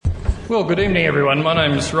Well, good evening, everyone. My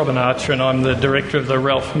name is Robin Archer and I'm the Director of the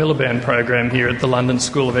Ralph Miliband program here at the London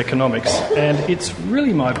School of Economics. And it's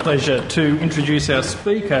really my pleasure to introduce our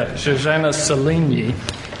speaker, Shoshana Saligny.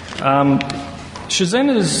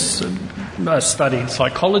 Shoshana's studied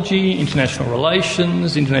psychology, international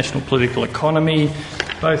relations, international political economy,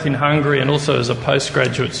 both in Hungary and also as a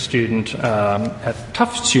postgraduate student at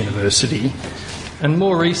Tufts University. And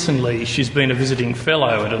more recently, she's been a visiting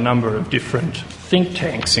fellow at a number of different think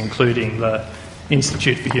tanks, including the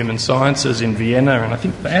Institute for Human Sciences in Vienna, and I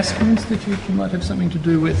think the Aspen Institute you might have something to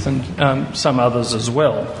do with, and some others as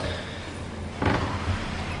well.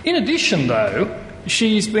 In addition, though,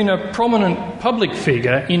 she's been a prominent public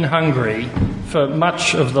figure in Hungary for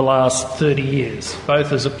much of the last 30 years,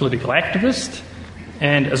 both as a political activist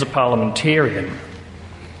and as a parliamentarian.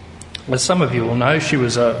 As some of you will know, she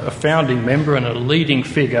was a founding member and a leading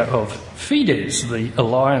figure of Fidesz, the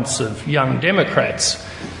Alliance of Young Democrats,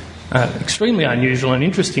 an extremely unusual and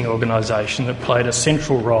interesting organisation that played a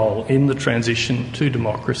central role in the transition to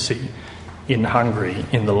democracy in Hungary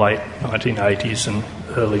in the late 1980s and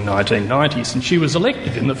early 1990s. And she was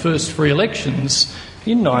elected in the first free elections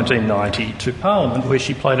in 1990 to Parliament, where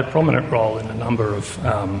she played a prominent role in a number of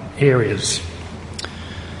areas.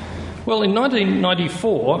 Well, in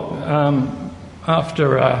 1994,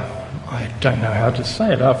 after a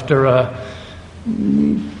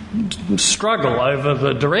struggle over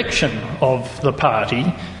the direction of the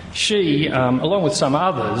party, she, along with some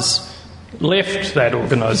others, left that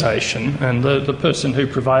organisation, and the person who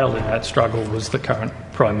prevailed in that struggle was the current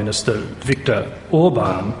Prime Minister, Viktor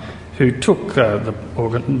Orban, who took the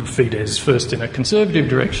Fidesz first in a conservative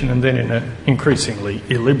direction and then in an increasingly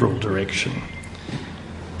illiberal direction.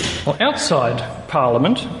 Well, outside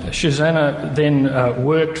Parliament, Shoshana then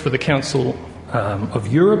worked for the Council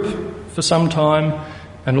of Europe for some time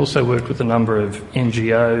and also worked with a number of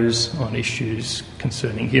NGOs on issues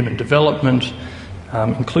concerning human development,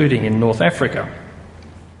 including in North Africa.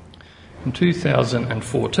 In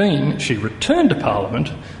 2014, she returned to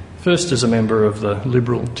Parliament, first as a member of the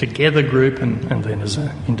Liberal Together group and then as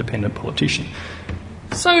an independent politician.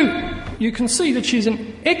 So you can see that she's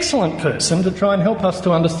an excellent person to try and help us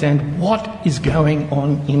to understand what is going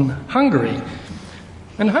on in Hungary.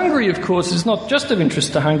 And Hungary, of course, is not just of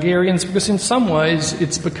interest to Hungarians because in some ways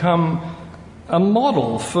it's become a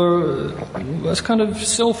model for this kind of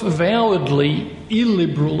self-avowedly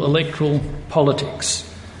illiberal electoral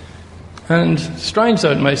politics. And strange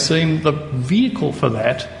though it may seem, the vehicle for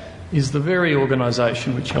that is the very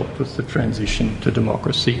organisation which helped with the transition to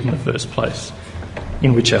democracy in the first place,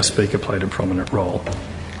 in which our speaker played a prominent role.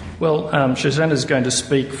 Well, Shoshana's going to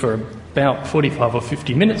speak for about 45 or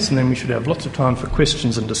 50 minutes, and then we should have lots of time for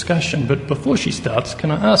questions and discussion. But before she starts, can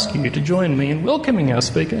I ask you to join me in welcoming our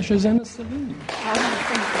speaker, Shoshana Saligny.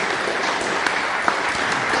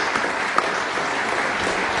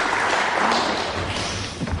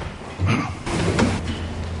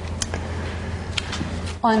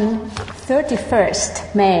 On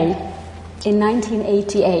 31st May in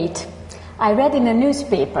 1988, I read in a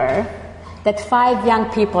newspaper that 5 young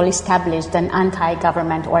people established an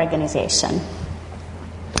anti-government organization.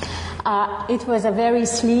 It was a very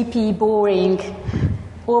sleepy, boring,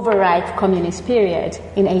 overripe communist period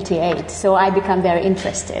in 88, so I became very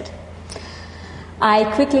interested. I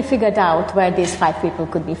quickly figured out where these 5 people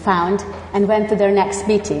could be found and went to their next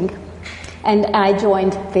meeting, and I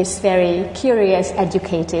joined this very curious,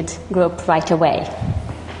 educated group right away.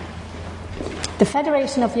 The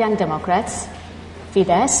Federation of Young Democrats,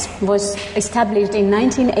 Fidesz, was established in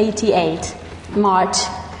 1988, March,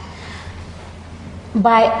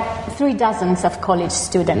 by 36 of college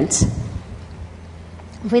students.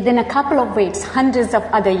 Within a couple of weeks, hundreds of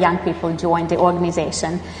other young people joined the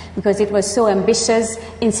organization because it was so ambitious,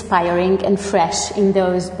 inspiring, and fresh in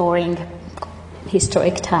those boring,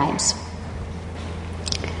 historic times.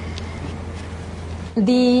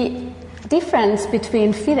 The difference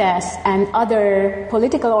between Fidesz and other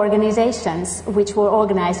political organizations which were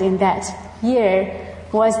organized in that year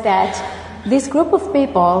was that this group of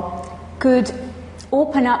people could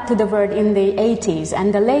open up to the world in the 80s,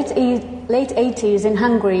 and the late 80s in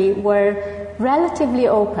Hungary were relatively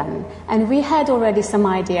open, and we had already some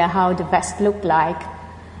idea how the West looked like,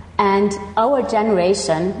 and our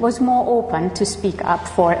generation was more open to speak up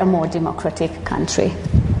for a more democratic country.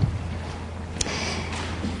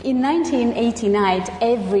 In 1989,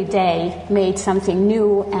 every day made something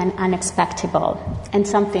new and unexpected, and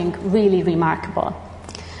something really remarkable.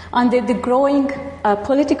 Under the growing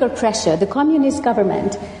political pressure, the communist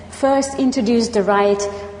government first introduced the right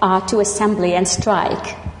to assembly and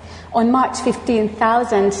strike, On March 15,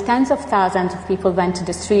 tens of thousands of people went to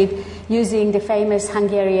the street using the famous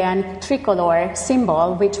Hungarian tricolor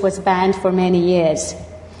symbol, which was banned for many years.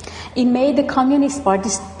 In May, the Communist Party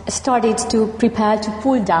started to prepare to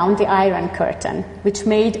pull down the Iron Curtain, which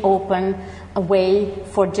made open a way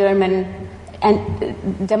for German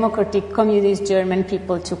and democratic communist German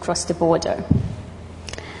people to cross the border.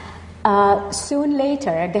 Soon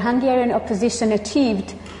later, the Hungarian opposition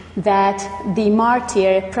achieved that the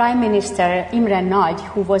martyr Prime Minister Imre Nagy,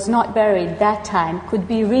 who was not buried that time, could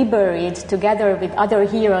be reburied together with other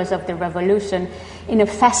heroes of the revolution in a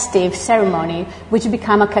festive ceremony, which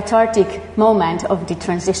became a cathartic moment of the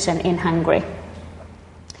transition in Hungary.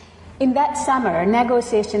 In that summer,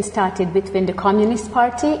 negotiations started between the Communist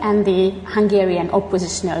Party and the Hungarian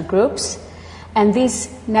oppositional groups, and this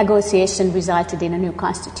negotiation resulted in a new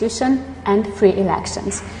constitution and free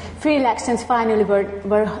elections. Free elections finally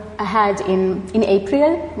were held in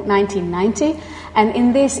April 1990, and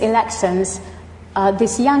in these elections,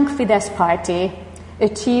 this young Fidesz party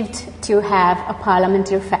achieved to have a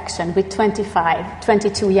parliamentary faction with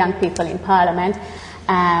 22 young people in parliament,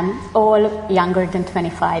 all younger than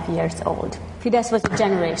 25 years old. Fidesz was a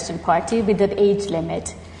generation party with an age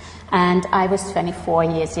limit, and I was 24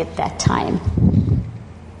 years at that time.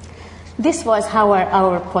 This was how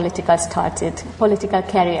our political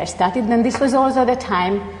career started, and this was also the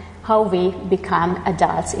time how we become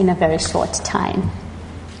adults in a very short time.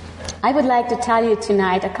 I would like to tell you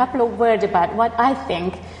tonight a couple of words about what I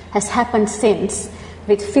think has happened since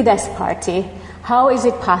with Fidesz party. How is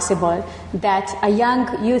it possible that a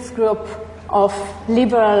young youth group of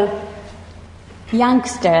liberal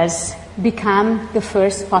youngsters become the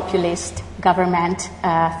first populist government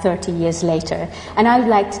 30 years later? And I would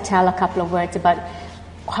like to tell a couple of words about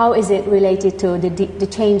how is it related to the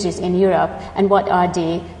changes in Europe and what are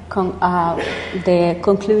the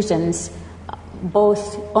conclusions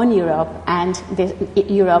both on Europe and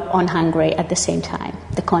Europe on Hungary at the same time,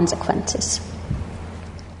 the consequences.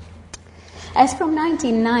 As from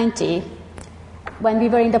 1990, when we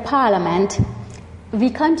were in the parliament, we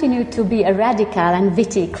continued to be a radical and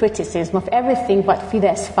witty criticism of everything what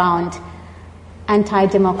Fidesz found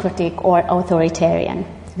anti-democratic or authoritarian.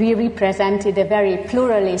 We represented a very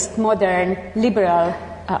pluralist, modern, liberal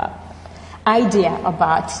idea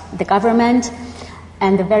about the government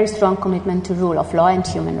and a very strong commitment to rule of law and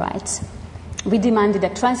human rights. We demanded a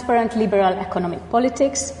transparent liberal economic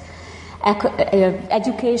politics,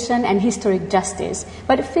 education and historic justice.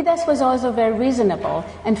 But Fidesz was also very reasonable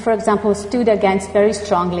and, for example, stood against very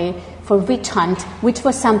strongly for witch hunt, which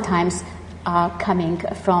was sometimes coming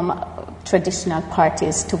from traditional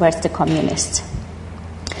parties towards the communists.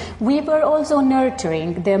 We were also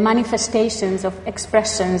nurturing the manifestations of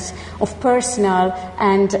expressions of personal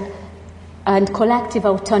and collective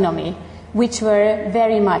autonomy, which were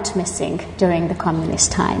very much missing during the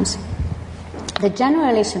communist times. The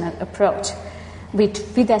generational approach which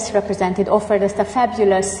Fidesz represented offered us a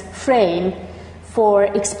fabulous frame for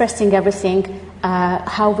expressing everything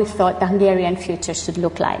how we thought the Hungarian future should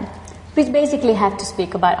look like. We basically have to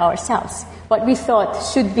speak about ourselves. What we thought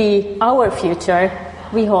should be our future,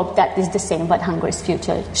 we hope that is the same what Hungary's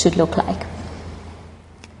future should look like.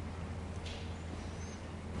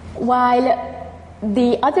 While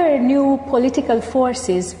the other new political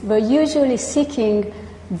forces were usually seeking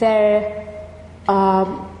their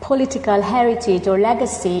political heritage or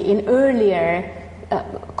legacy in earlier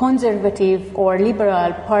conservative or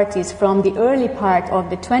liberal parties from the early part of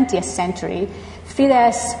the 20th century,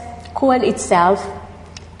 Fidesz called itself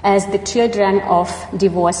as the children of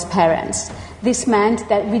divorced parents. This meant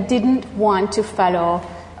that we didn't want to follow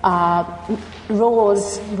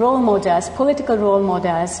role models, political role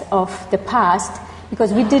models of the past,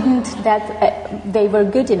 because we didn't that they were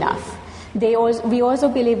good enough. We also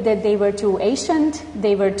believed that they were too ancient,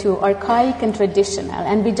 they were too archaic and traditional,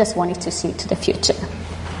 and we just wanted to see to the future.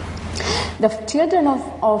 The children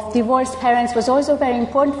of divorced parents was also very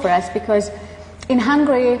important for us because in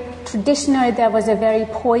Hungary, traditionally there was a very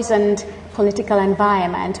poisoned political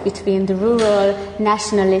environment between the rural,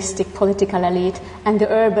 nationalistic political elite and the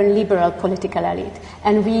urban, liberal political elite.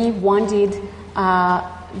 And we wanted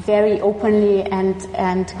very openly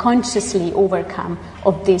and consciously overcome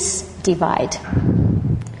of this divide.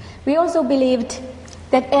 We also believed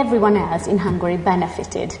that everyone else in Hungary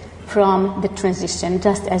benefited from the transition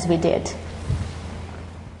just as we did.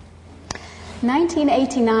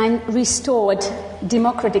 1989 restored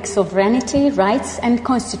democratic sovereignty, rights and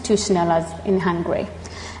constitutionalism in Hungary.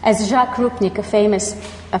 As Jacques Rupnik, a famous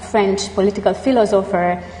French political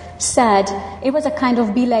philosopher, said, it was a kind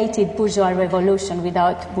of belated bourgeois revolution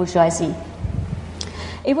without bourgeoisie.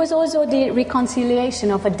 It was also the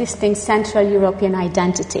reconciliation of a distinct Central European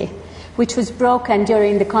identity, which was broken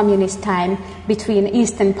during the communist time between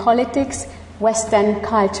Eastern politics, Western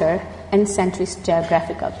culture, and centrist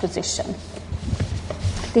geographical position.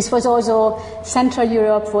 This was also, Central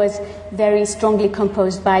Europe was very strongly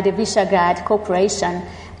composed by the Visegrad Cooperation,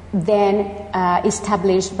 then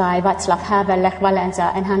established by Václav Havel, Lech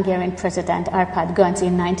Walesa, and Hungarian President Arpad Gönc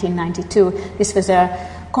in 1992. This was a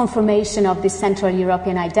confirmation of the Central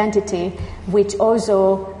European identity, which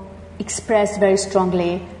also expressed very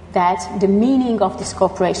strongly that the meaning of this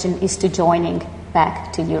cooperation is to joining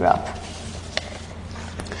back to Europe.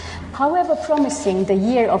 However promising the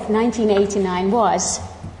year of 1989 was,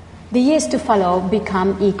 the years to follow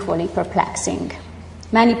become equally perplexing.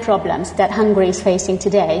 Many problems that Hungary is facing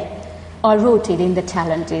today are rooted in the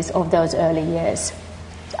challenges of those early years.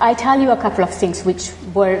 I tell you a couple of things which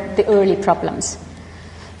were the early problems.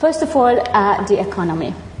 First of all, the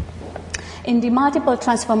economy. In the multiple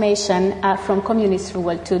transformation from communist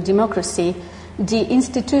rule to democracy, the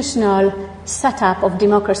institutional setup of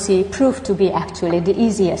democracy proved to be actually the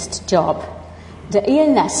easiest job. The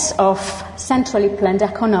illness of centrally planned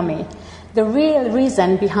economy, the real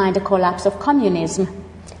reason behind the collapse of communism,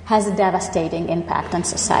 has a devastating impact on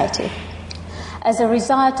society. As a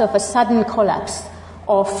result of a sudden collapse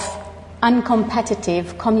of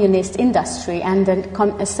uncompetitive communist industry and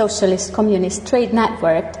the socialist communist trade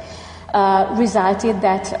network, resulted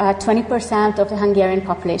that 20% of the Hungarian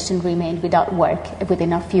population remained without work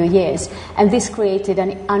within a few years, and this created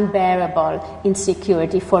an unbearable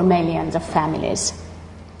insecurity for millions of families.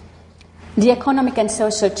 The economic and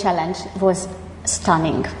social challenge was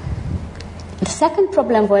stunning. The second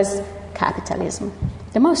problem was capitalism.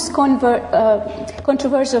 The most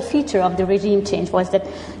controversial feature of the regime change was the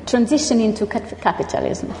transition into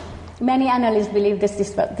capitalism. Many analysts believe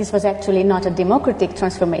this was actually not a democratic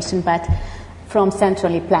transformation, but from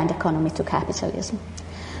centrally planned economy to capitalism.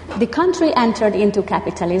 The country entered into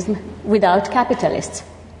capitalism without capitalists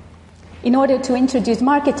in order to introduce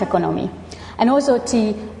market economy and also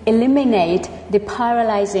to eliminate the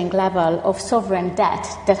paralyzing level of sovereign debt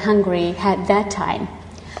that Hungary had at that time.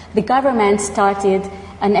 The government started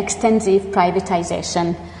an extensive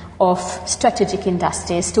privatization of strategic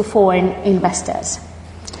industries to foreign investors.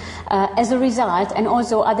 As a result, and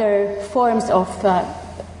also other forms of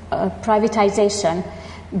privatization,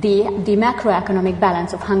 the macroeconomic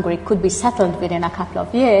balance of Hungary could be settled within a couple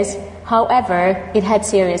of years. However, it had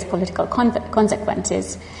serious political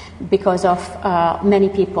consequences because of many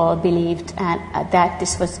people believed that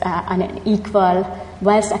this was an equal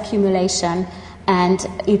wealth accumulation, and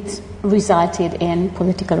it resulted in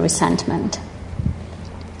political resentment.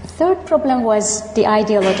 The third problem was the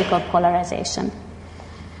ideological polarization.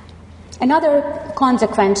 Another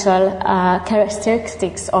consequential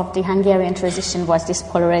characteristics of the Hungarian transition was this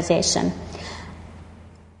polarization.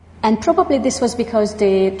 And probably this was because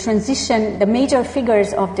the major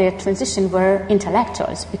figures of the transition were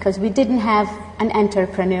intellectuals, because we didn't have an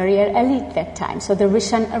entrepreneurial elite at that time. So the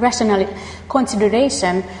rational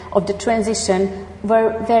consideration of the transition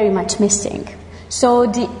were very much missing. So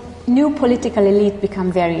the new political elite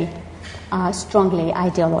became very strongly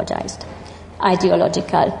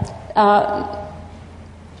ideological.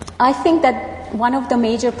 I think that one of the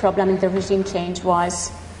major problems in the regime change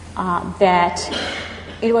was that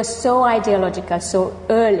it was so ideological so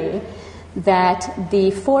early that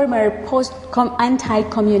the former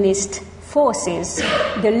anti-communist forces,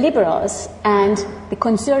 the liberals and the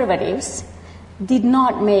conservatives, did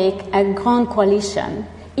not make a grand coalition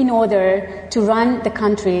in order to run the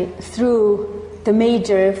country through the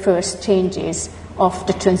major first changes of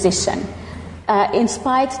the transition. In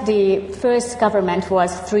spite, the first government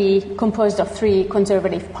was composed of three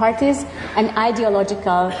conservative parties, and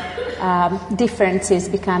ideological differences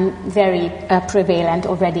became very prevalent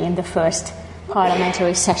already in the first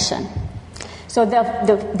parliamentary session. So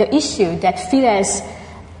the issue that Fidesz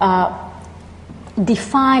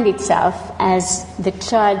defined itself as the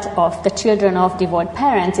children of divorced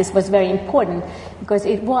parents was very important, because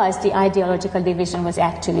the ideological division was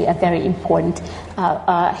actually a very important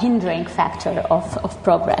hindering factor of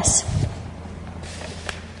progress.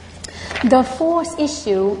 The fourth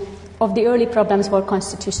issue of the early problems were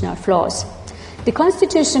constitutional flaws. The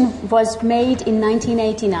constitution was made in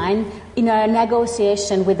 1989 in a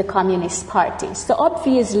negotiation with the Communist Party. So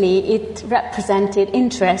obviously it represented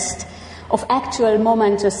interest of actual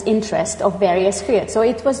momentous interest of various fields. So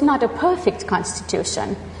it was not a perfect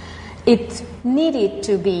constitution. It needed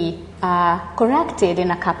to be corrected in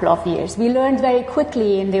a couple of years. We learned very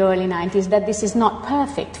quickly in the early 90s that this is not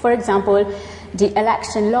perfect. For example, the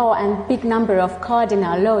election law and big number of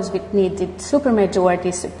cardinal laws which needed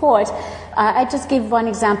supermajority support, I just give one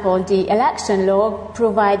example. The election law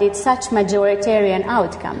provided such majoritarian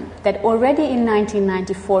outcome that already in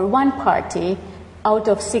 1994, one party out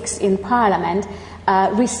of 6 in parliament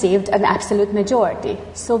received an absolute majority.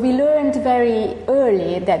 So we learned very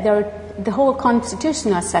early that the whole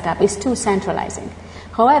constitutional setup is too centralizing.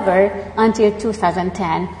 However, until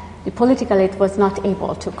 2010, the political elite was not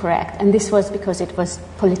able to correct, and this was because it was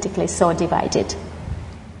politically so divided.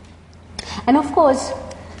 And of course,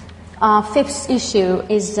 fifth issue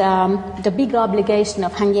is the big obligation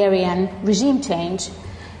of Hungarian regime change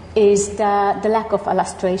is the lack of a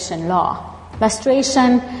lustration law.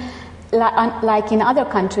 Lustration, like in other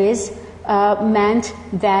countries, meant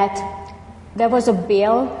that there was a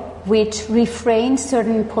bill which refrained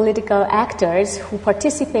certain political actors who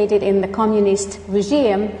participated in the communist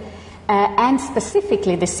regime and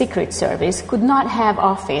specifically the Secret Service could not have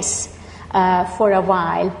office for a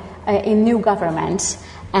while in new governments,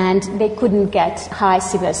 and they couldn't get high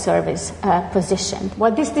civil service position.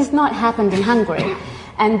 Well, this did not happen in Hungary,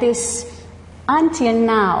 and this until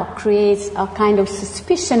now creates a kind of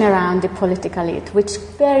suspicion around the political elite, which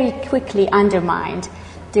very quickly undermined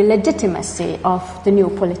the legitimacy of the new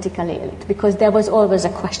political elite, because there was always a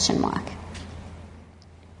question mark.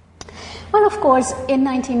 Well, of course, in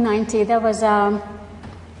 1990 there was a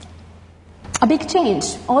big change.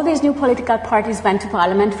 All these new political parties went to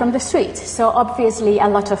parliament from the street, so obviously a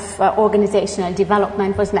lot of organizational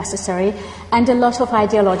development was necessary and a lot of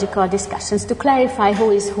ideological discussions to clarify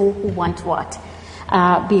who is who wants what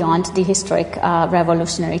beyond the historic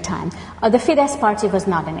revolutionary time. The Fidesz party was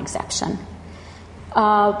not an exception.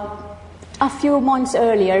 A few months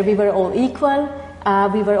earlier, we were all equal.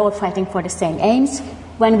 We were all fighting for the same aims.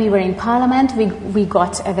 When we were in parliament, we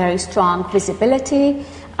got a very strong visibility.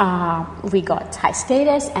 We got high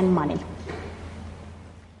status and money.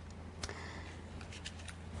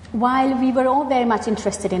 While we were all very much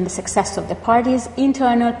interested in the success of the parties,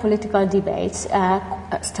 internal political debates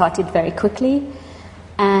started very quickly,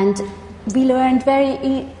 and we learned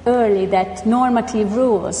very early that normative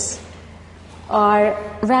rules are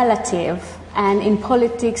relative, and in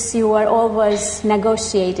politics you are always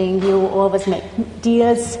negotiating, you always make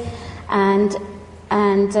deals and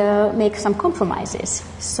make some compromises.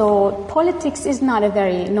 So politics is not a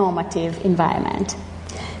very normative environment.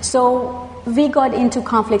 So we got into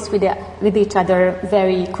conflicts with each other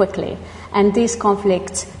very quickly, and these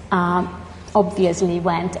conflicts obviously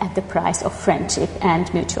went at the price of friendship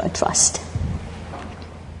and mutual trust.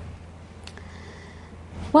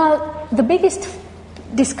 Well, the biggest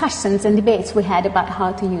discussions and debates we had about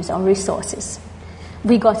how to use our resources.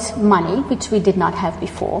 We got money, which we did not have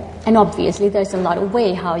before, and obviously there's a lot of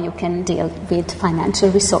way how you can deal with financial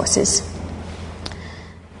resources.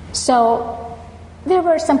 So there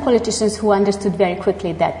were some politicians who understood very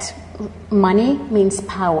quickly that money means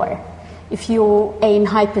power. If you are in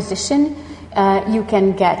high position, you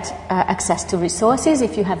can get access to resources.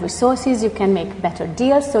 If you have resources, you can make better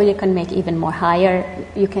deals, so you can make even more higher,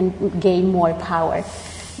 you can gain more power.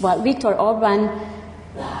 Well, Viktor Orban,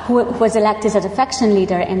 who was elected as a faction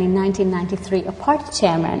leader and in 1993 a party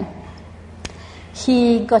chairman,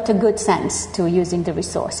 he got a good sense to using the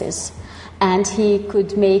resources, and he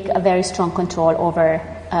could make a very strong control over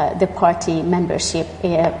the party membership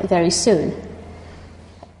very soon.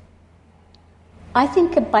 I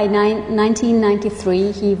think by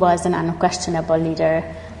 1993 he was an unquestionable leader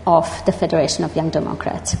of the Federation of Young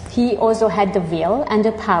Democrats. He also had the will and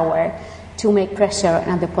the power to make pressure on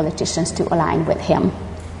other politicians to align with him.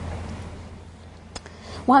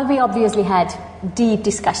 Well, we obviously had deep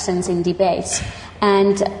discussions in debates,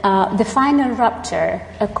 and the final rupture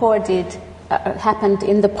happened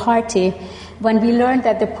in the party when we learned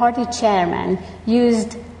that the party chairman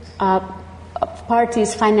used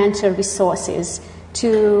party's financial resources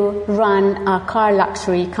to run a car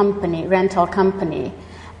luxury company, rental company,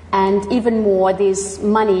 and even more, this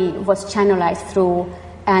money was channelized through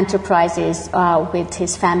enterprises with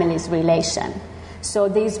his family's relation. So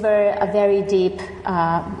these were a very deep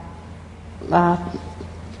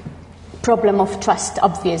problem of trust,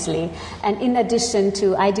 obviously. And in addition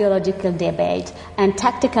to ideological debate and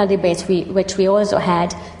tactical debates, which we also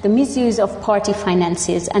had, the misuse of party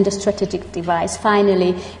finances and the strategic device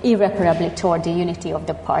finally irreparably tore the unity of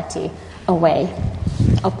the party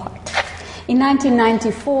apart. In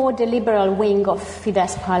 1994, the liberal wing of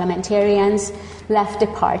Fidesz parliamentarians left the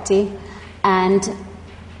party, and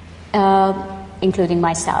including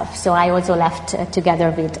myself. So I also left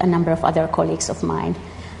together with a number of other colleagues of mine.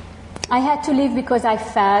 I had to leave because I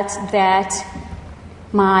felt that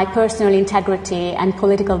my personal integrity and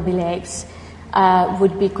political beliefs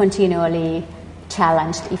would be continually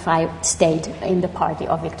challenged if I stayed in the party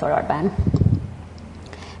of Viktor Orban.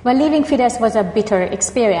 Well, leaving Fidesz was a bitter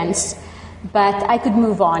experience, but I could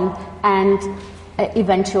move on and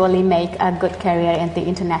eventually make a good career in the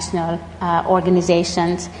international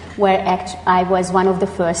organizations, where I was one of the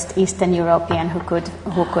first Eastern European who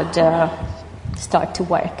could start to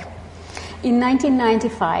work. In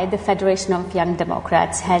 1995, the Federation of Young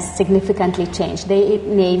Democrats has significantly changed.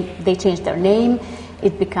 They changed their name.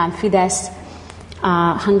 It became Fidesz,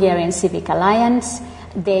 Hungarian Civic Alliance.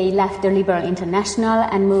 They left the Liberal International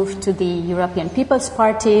and moved to the European People's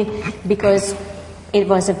Party because it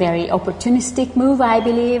was a very opportunistic move, I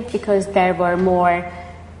believe, because there were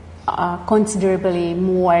considerably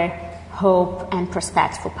more hope and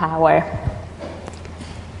prospects for power.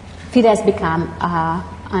 Fidesz became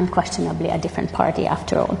unquestionably a different party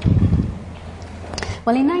after all.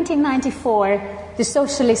 Well, in 1994, the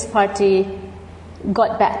Socialist Party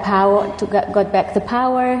got back the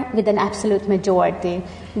power with an absolute majority.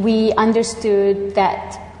 We understood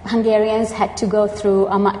that Hungarians had to go through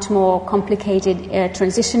a much more complicated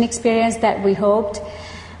transition experience that we hoped.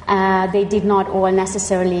 They did not all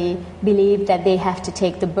necessarily believe that they have to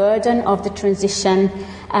take the burden of the transition.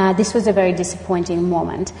 This was a very disappointing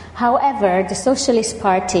moment. However, the Socialist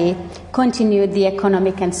Party continued the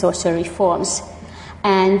economic and social reforms.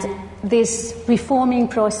 And this reforming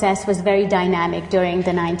process was very dynamic during the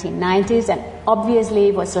 1990s and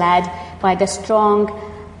obviously was led by the strong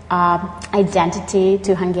identity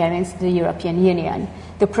to Hungarians to the European Union.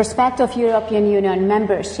 The prospect of European Union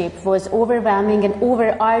membership was overwhelming and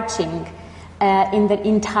overarching in the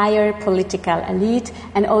entire political elite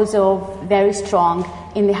and also very strong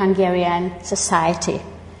in the Hungarian society.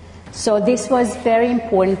 So this was very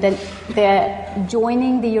important, that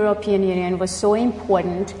joining the European Union was so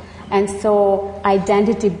important and so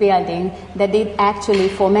identity building that it actually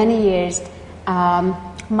for many years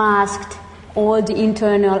masked all the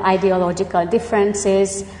internal ideological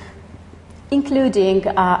differences, including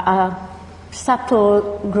a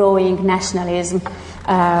subtle growing nationalism,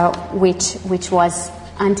 which was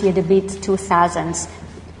until the mid-2000s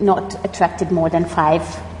not attracted more than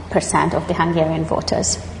 5% of the Hungarian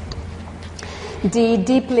voters. The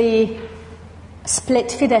deeply split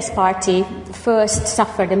Fidesz party first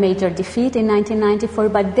suffered a major defeat in 1994,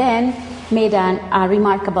 but then made a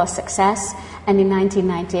remarkable success, and in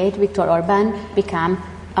 1998 Viktor Orban became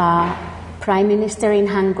prime minister in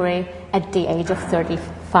Hungary at the age of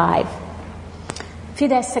 35.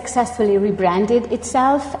 Fidesz successfully rebranded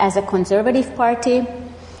itself as a conservative party,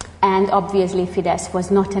 and obviously Fidesz was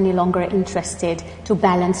not any longer interested to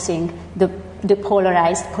balancing the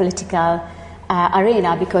polarized political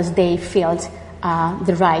arena because they filled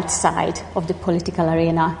the right side of the political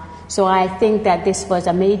arena. So I think that this was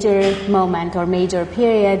a major moment or major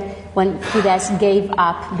period when Fidesz gave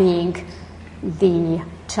up being the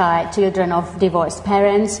children of divorced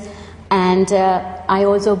parents. And I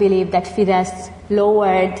also believe that Fidesz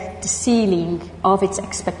lowered the ceiling of its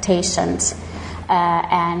expectations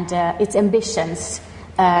and its ambitions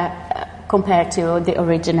compared to the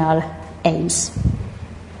original aims.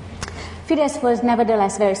 Fidesz was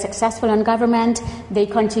nevertheless very successful in government. They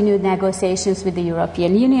continued negotiations with the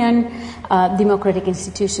European Union. Democratic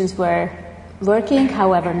institutions were working,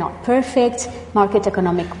 however not perfect. Market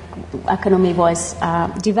economy was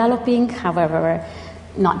developing, however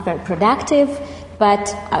not very productive. But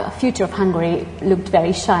the future of Hungary looked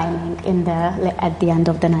very shining at the end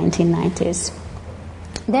of the 1990s.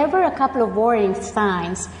 There were a couple of worrying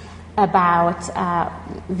signs about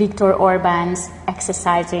Viktor Orban's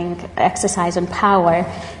exercise on power.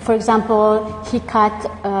 For example, he cut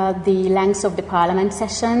the length of the parliament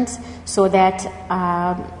sessions so that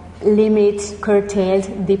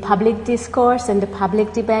curtailed the public discourse and the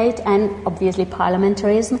public debate and obviously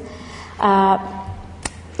parliamentarism.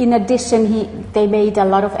 In addition, they made a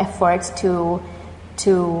lot of efforts to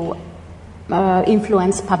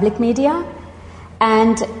influence public media,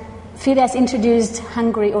 and Fidesz introduced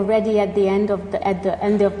Hungary already at the end of the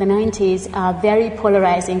 90s a very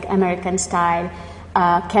polarizing American-style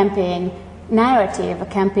campaign narrative, a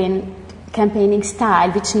campaigning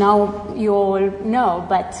style, which now you all know,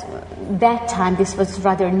 but that time this was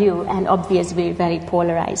rather new and obviously very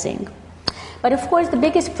polarizing. But of course, the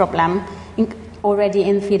biggest problem already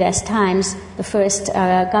in Fidesz times, the first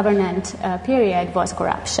government period, was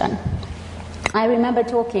corruption. I remember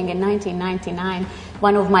talking in 1999,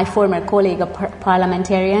 one of my former colleagues,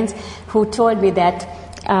 parliamentarians, who told me that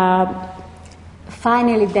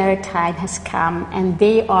finally their time has come and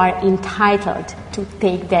they are entitled to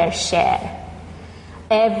take their share.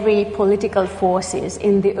 every political forces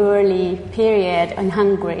in the early period in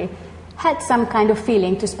Hungary had some kind of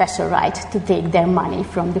feeling to special right to take their money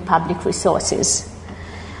from the public resources.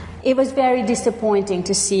 It was very disappointing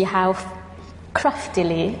to see how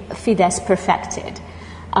craftily Fidesz perfected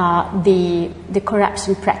the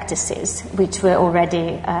corruption practices which were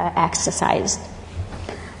already exercised.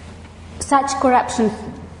 Such corruption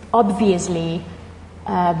obviously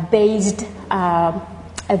based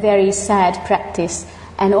a very sad practice,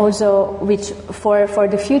 and also which for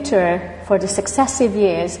the future, for the successive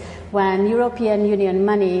years, when European Union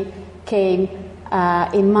money came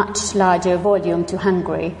in much larger volume to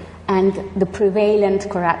Hungary, and the prevalent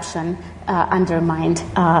corruption undermined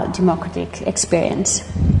democratic experience.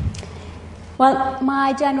 Well,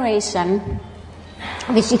 my generation,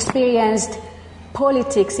 which experienced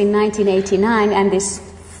politics in 1989 and this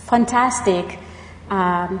fantastic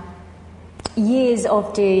years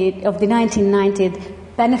of the 1990s,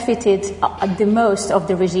 benefited the most of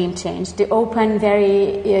the regime change, the open,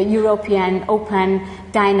 very European, open,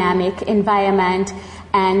 dynamic environment.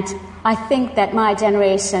 And I think that my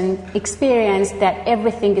generation experienced that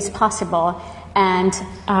everything is possible, and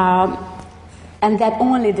that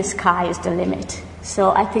only the sky is the limit.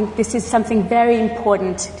 So I think this is something very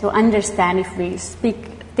important to understand if we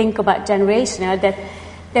think about generation, that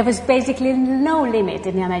there was basically no limit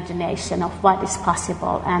in the imagination of what is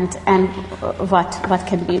possible and what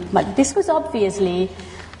can be. But this was obviously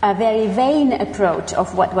a very vain approach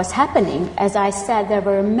of what was happening. As I said, there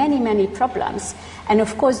were many problems. And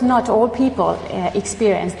of course, not all people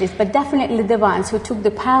experienced this, but definitely the ones who took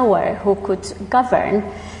the power, who could govern,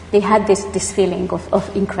 they had this feeling of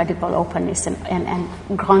incredible openness and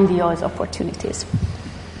grandiose opportunities.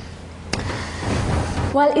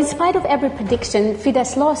 Well, in spite of every prediction,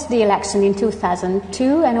 Fidesz lost the election in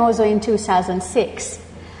 2002 and also in 2006.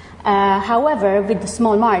 However, with a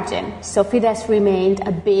small margin. So Fidesz remained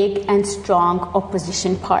a big and strong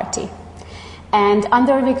opposition party. And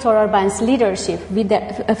under Viktor Orbán's leadership,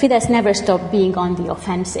 Fidesz never stopped being on the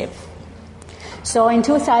offensive. So in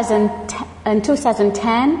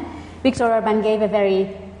 2010, Viktor Orbán gave a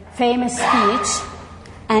very famous speech,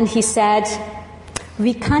 and he said,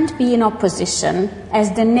 "We can't be in opposition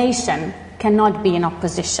as the nation cannot be in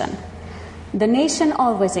opposition. The nation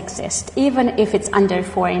always exists, even if it's under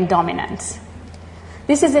foreign dominance."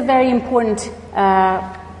 This is a very important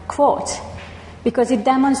quote, because it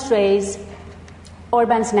demonstrates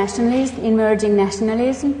Orbán's nationalism, emerging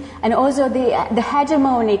nationalism, and also the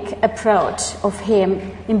hegemonic approach of him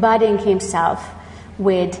embodying himself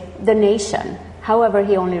with the nation. However,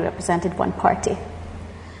 he only represented one party.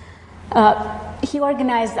 He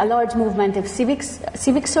organized a large movement of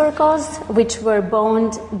civic circles, which were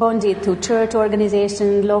bonded to church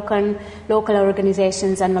organizations, local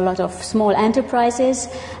organizations, and a lot of small enterprises.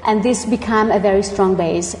 And this became a very strong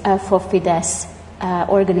base for Fidesz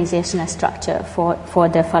organizational structure for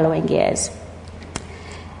the following years.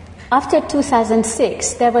 After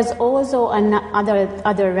 2006, there was also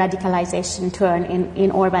other radicalization turn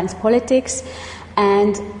in Orbán's politics.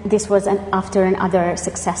 And this was after another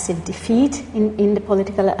successive defeat in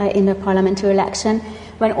the parliamentary election,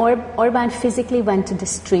 when Orbán physically went to the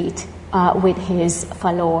street with his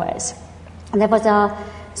followers. And there was a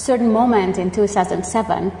certain moment in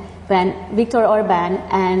 2007 when Viktor Orbán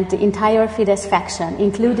and the entire Fidesz faction,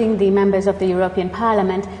 including the members of the European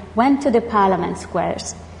Parliament, went to the parliament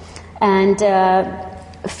squares and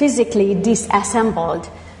physically disassembled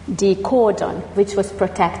the cordon which was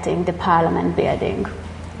protecting the parliament building.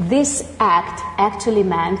 This act actually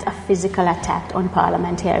meant a physical attack on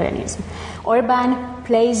parliamentarianism. Orbán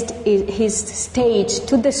placed his stage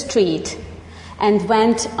to the street and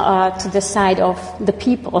went to the side of the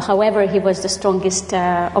people. However, he was the strongest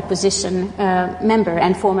opposition member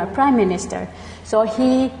and former prime minister. So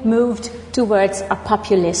he moved towards a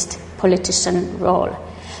populist politician role.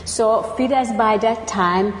 So Fidesz by that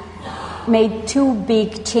time made two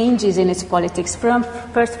big changes in its politics,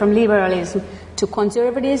 first from liberalism to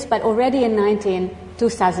conservatives, but already in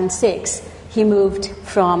 2006 he moved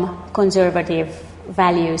from conservative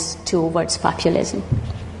values towards populism.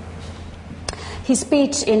 His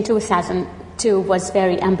speech in 2002 was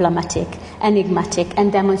very emblematic, enigmatic,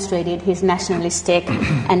 and demonstrated his nationalistic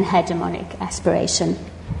and hegemonic aspiration.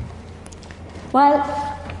 Well,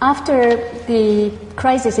 after the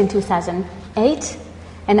crisis in 2008,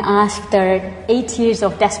 and after 8 years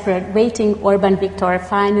of desperate waiting, Orbán Viktor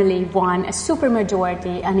finally won a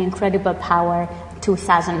supermajority and incredible power in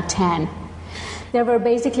 2010. There were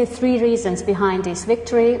basically three reasons behind this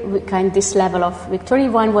victory, behind this level of victory.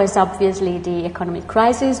 One was obviously the economic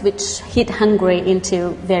crisis, which hit Hungary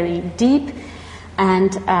into very deep,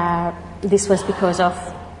 And this was because of,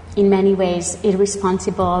 in many ways,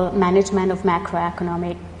 irresponsible management of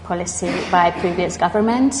macroeconomic policy by previous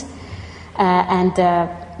governments and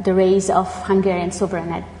the raise of Hungarian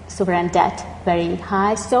sovereign debt very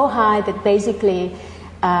high, so high that basically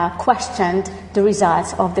questioned the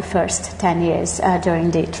results of the first 10 years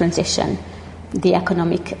during the transition, the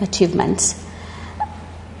economic achievements.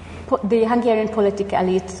 The Hungarian political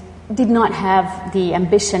elite did not have the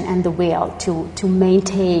ambition and the will to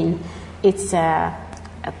maintain its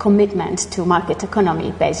commitment to market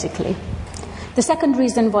economy, basically. The second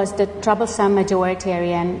reason was the troublesome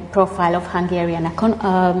majoritarian profile of Hungarian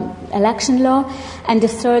election law, and the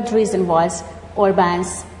third reason was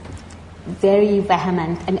Orbán's very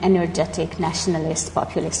vehement and energetic nationalist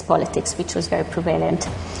populist politics, which was very prevalent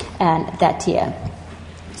that year.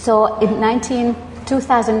 So in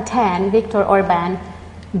 2010, Viktor Orbán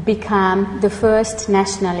became the first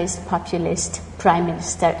nationalist populist prime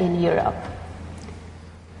minister in Europe.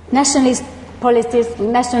 Nationalist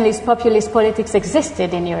populist politics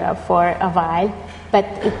existed in Europe for a while, but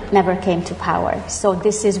it never came to power. So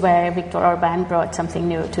this is where Viktor Orbán brought something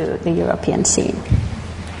new to the European scene.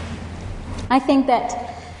 I think that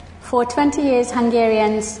for 20 years,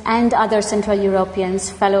 Hungarians and other Central Europeans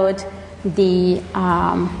followed the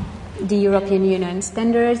European Union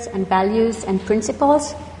standards and values and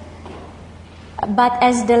principles. But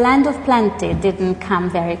as the land of plenty didn't come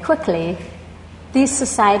very quickly, these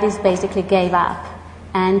societies basically gave up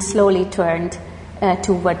and slowly turned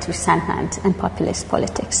toward resentment and populist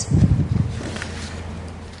politics.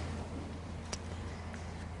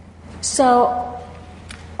 So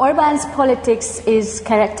Orbán's politics is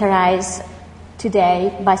characterized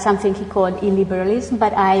today by something he called illiberalism,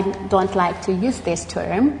 but I don't like to use this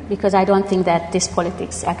term because I don't think that this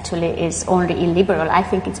politics actually is only illiberal. I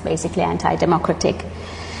think it's basically anti-democratic.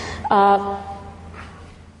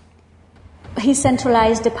 He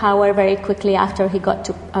centralized the power very quickly after he got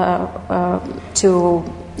to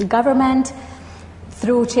government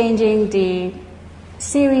through changing the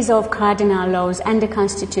series of cardinal laws and the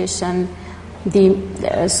constitution. They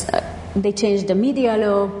changed the media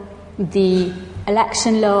law, the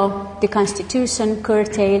election law, the constitution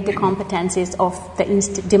curtailed the competencies of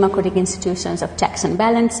the democratic institutions of checks and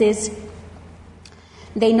balances.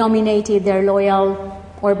 They nominated their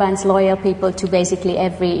Orbán's loyal people to basically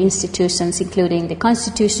every institutions, including the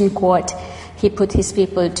Constitution Court. He put his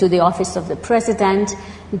people to the office of the president,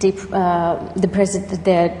 the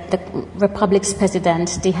Republic's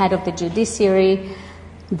president, the head of the judiciary,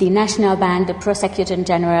 the National Bank, the Prosecutor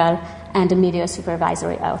General, and the Media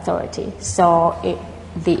Supervisory Authority. So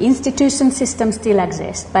the institution system still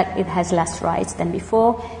exists, but it has less rights than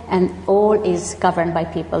before, and all is governed by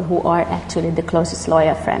people who are actually the closest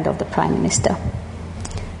loyal friend of the Prime Minister.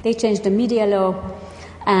 They changed the media law,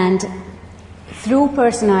 and through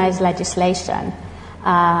personalized legislation,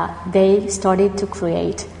 they started to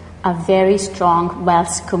create a very strong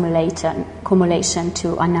wealth accumulation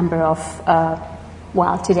to a number of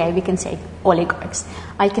today we can say oligarchs.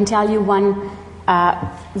 I can tell you one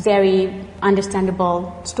very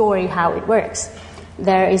understandable story how it works.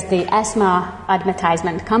 There is the ESMA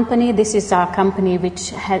advertisement company. This is a company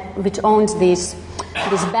which owns these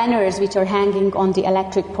banners which are hanging on the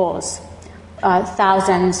electric poles.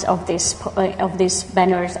 Thousands of these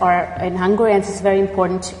banners are in Hungary, and it's a very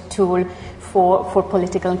important tool for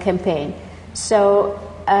political campaign. So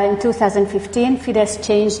in 2015, Fidesz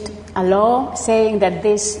changed a law saying that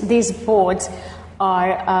these boards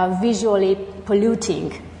are visually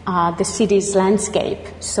polluting the city's landscape,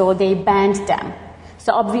 so they banned them.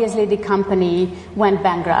 So obviously the company went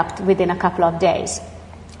bankrupt within a couple of days.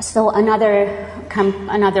 So another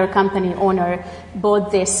company owner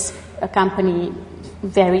bought this company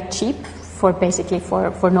very cheap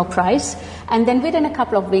for no price. And then within a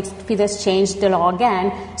couple of weeks, Fidesz changed the law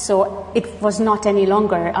again, so it was not any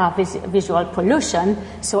longer visual pollution.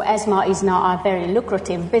 So ESMA is now a very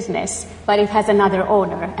lucrative business, but it has another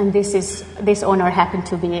owner, and this owner happened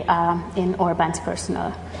to be in Orbán's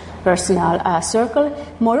personal circle.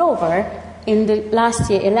 Moreover, in the last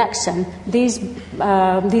year election, these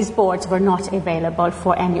boards were not available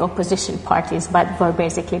for any opposition parties, but were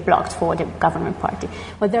basically blocked for the government party.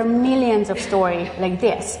 But there are millions of stories like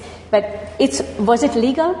this. But was it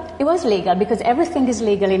legal? It was legal because everything is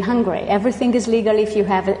legal in Hungary. Everything is legal if you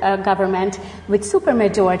have a government with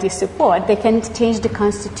supermajority support. They can change the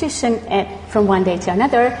constitution from one day to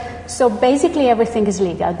another. So basically everything is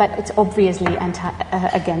legal, but it's obviously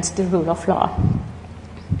against the rule of law.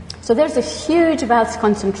 So there's a huge wealth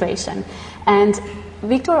concentration, and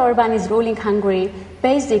Viktor Orbán is ruling Hungary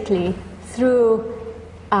basically through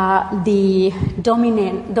the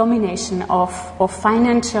domination of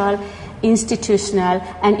financial, institutional,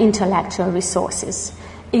 and intellectual resources,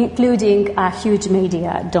 including huge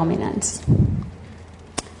media dominance.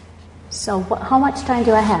 So how much time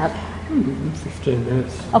do I have? 15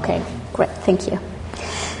 minutes. Okay, great, thank you.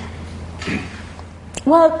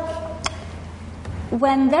 Well,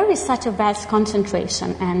 when there is such a vast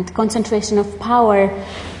concentration of power,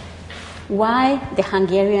 why the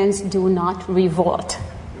Hungarians do not revolt?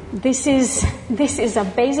 This is a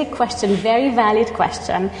basic question, very valid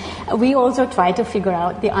question. We also try to figure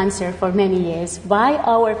out the answer for many years. Why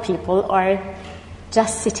our people are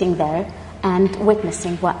just sitting there and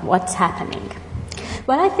witnessing what's happening?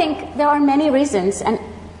 Well, I think there are many reasons, and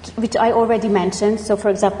which I already mentioned. So, for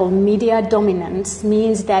example, media dominance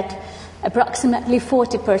means that approximately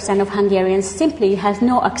 40% of Hungarians simply have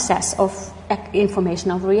no access of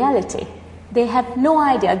information of reality. They have no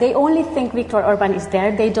idea. They only think Viktor Orban is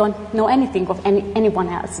there. They don't know anything of anyone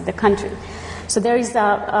else in the country. So there is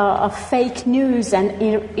a fake news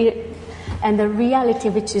and the reality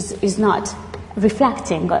which is not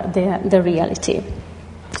reflecting the reality.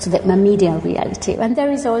 So the media reality. And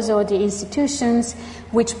there is also the institutions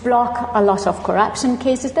which block a lot of corruption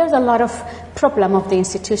cases. There's a lot of problem of the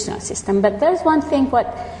institutional system. But there's one thing what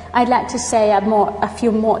I'd like to say a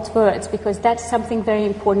few more words, because that's something very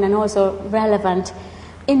important and also relevant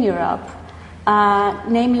in Europe,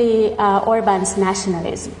 namely Orban's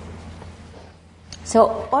nationalism.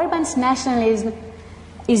 So Orban's nationalism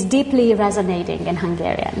is deeply resonating in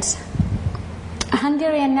Hungarians.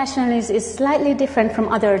 Hungarian nationalism is slightly different from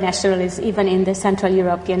other nationalisms, even in the Central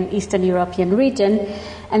European, Eastern European region,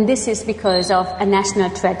 and this is because of a national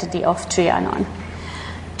tragedy of Trianon.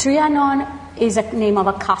 Trianon is a name of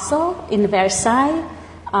a castle in Versailles.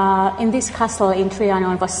 In this castle in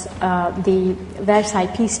Trianon was the Versailles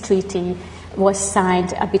Peace Treaty was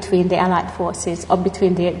signed between the Allied forces, or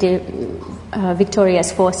between the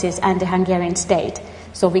victorious forces and the Hungarian state.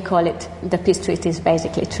 So we call it, the peace treaty is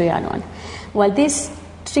basically Trianon. Well, this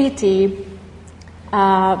treaty,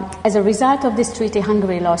 as a result of this treaty,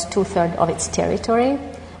 Hungary lost 2/3 of its territory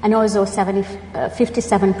and also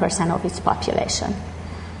 57% of its population.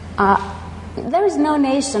 There is no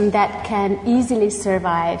nation that can easily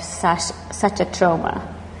survive such a trauma.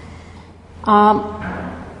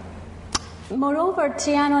 Moreover,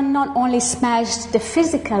 Trianon not only smashed the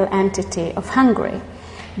physical entity of Hungary,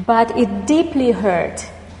 but it deeply hurt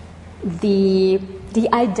the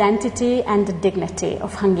identity and the dignity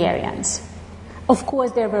of Hungarians. Of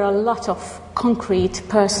course, there were a lot of concrete,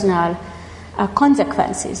 personal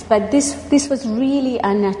consequences, but this was really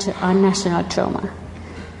a national trauma.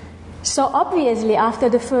 So obviously, after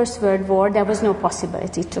the First World War, there was no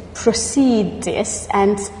possibility to proceed this,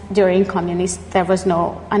 and during communism, there was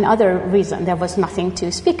another reason, there was nothing to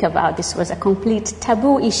speak about. This was a complete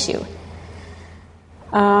taboo issue.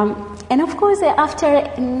 And of course, after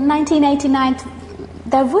 1989,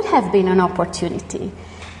 there would have been an opportunity.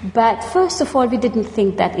 But first of all, we didn't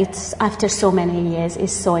think that it's, after so many years,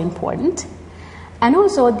 is so important. And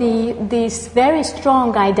also, this very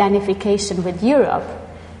strong identification with Europe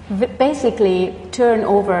basically turned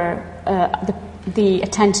over the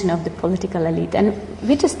attention of the political elite. And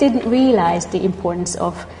we just didn't realize the importance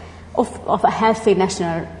of a healthy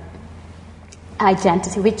national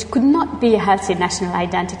identity, which could not be a healthy national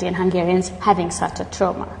identity in Hungarians having such a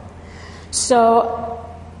trauma. So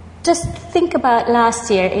just think about last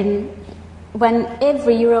year when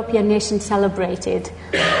every European nation celebrated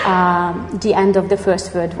the end of the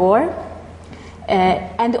First World War,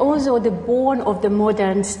 and also the dawn of the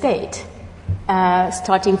modern state,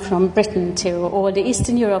 starting from Britain to all the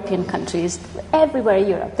Eastern European countries, everywhere in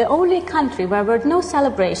Europe. The only country where there was no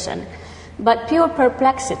celebration but pure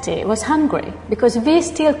perplexity was Hungary, because we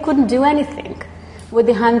still couldn't do anything with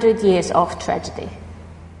the 100 years of tragedy.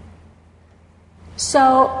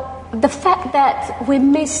 So the fact that we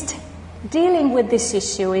missed dealing with this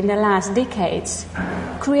issue in the last decades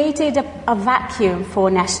created a vacuum for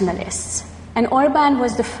nationalists. And Orban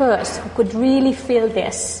was the first who could really fill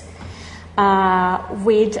this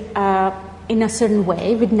in a certain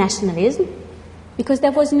way, with nationalism, because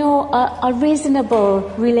there was no a reasonable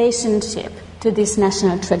relationship to this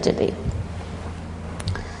national tragedy.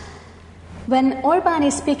 When Orban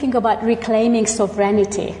is speaking about reclaiming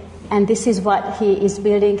sovereignty, and this is what he is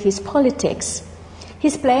building his politics,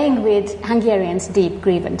 he's playing with Hungarians' deep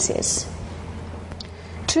grievances.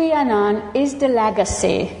 Trianon is the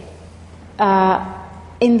legacy.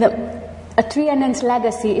 Trianon's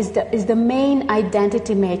legacy is the main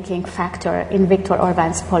identity-making factor in Viktor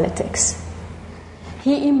Orban's politics.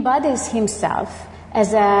 He embodies himself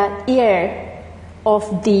as an heir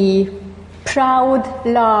of the proud,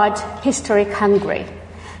 large, historic Hungary.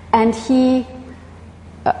 And he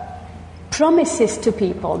promises to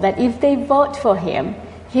people that if they vote for him,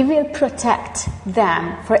 he will protect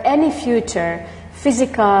them for any future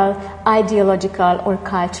physical, ideological, or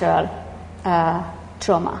cultural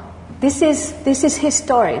trauma. This is his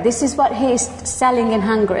story. This is what he is selling in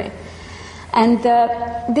Hungary. And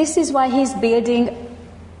this is why he's building,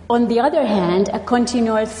 on the other hand, a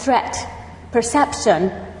continual threat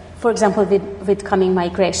perception, for example, with coming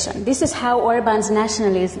migration. This is how Orbán's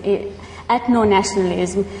nationalism,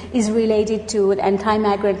 ethno-nationalism, is related to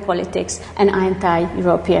anti-migrant politics and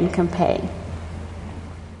anti-European campaign.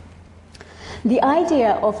 The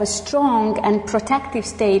idea of a strong and protective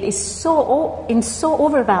state is so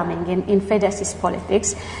overwhelming in Fidesz's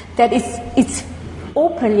politics that it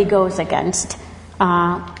openly goes against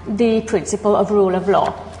the principle of rule of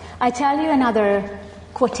law. I tell you another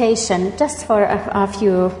quotation. Just for a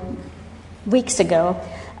few weeks ago,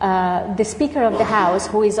 the Speaker of the House,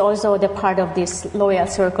 who is also the part of this loyal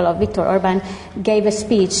circle of Viktor Orbán, gave a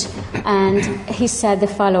speech, and he said the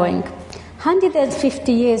following: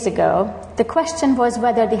 150 years ago, the question was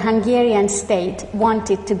whether the Hungarian state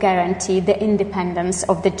wanted to guarantee the independence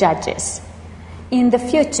of the judges. In the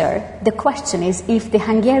future, the question is if the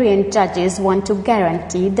Hungarian judges want to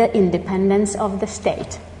guarantee the independence of the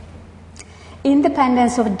state.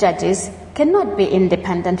 Independence of judges cannot be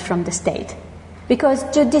independent from the state, because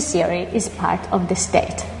judiciary is part of the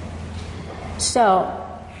state. So,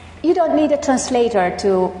 you don't need a translator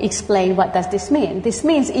to explain what does this mean. This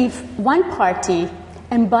means if one party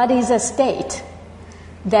embodies a state,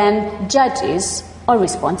 then judges are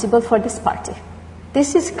responsible for this party.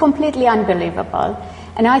 This is completely unbelievable.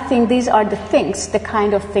 And I think these are the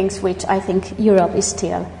kind of things which I think Europe is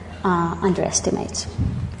still underestimates.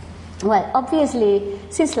 Well, obviously,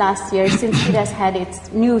 since last year, since Fidesz had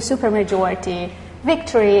its new supermajority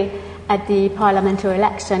victory at the parliamentary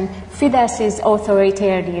election, Fidesz's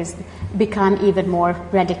authoritarianism became even more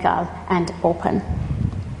radical and open.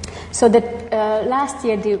 So last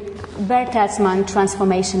year, the Bertelsmann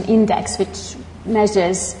Transformation Index, which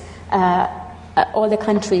measures all the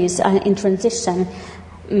countries in transition,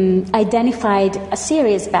 identified a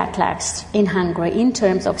serious backlash in Hungary in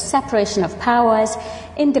terms of separation of powers,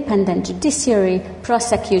 independent judiciary,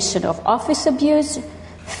 prosecution of office abuse,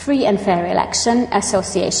 free and fair election,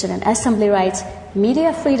 association and assembly rights,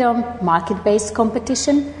 media freedom, market-based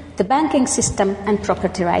competition, the banking system, and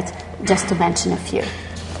property rights, just to mention a few.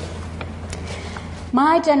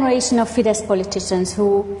 My generation of Fidesz politicians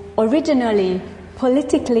who originally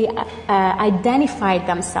politically identified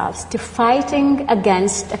themselves to fighting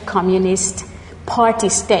against a communist party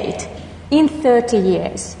state, in 30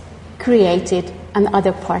 years created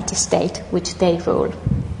another party state which they rule.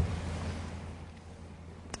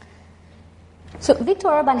 So Viktor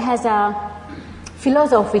Orbán has a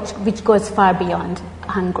philosophy which goes far beyond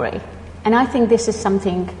Hungary. And I think this is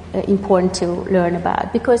something important to learn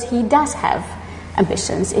about, because he does have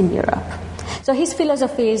ambitions in Europe. So his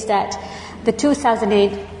philosophy is that the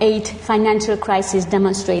 2008 financial crisis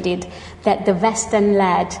demonstrated that the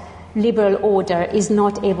Western-led liberal order is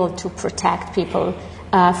not able to protect people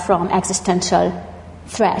from existential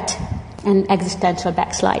threat and existential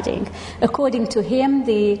backsliding. According to him,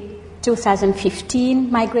 the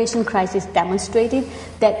 2015 migration crisis demonstrated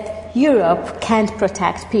that Europe can't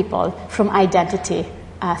protect people from identity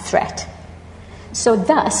threat. So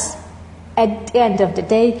thus, at the end of the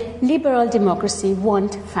day, liberal democracy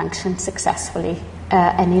won't function successfully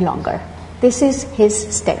any longer. This is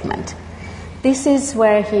his statement. This is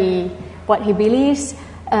what he believes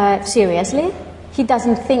seriously. He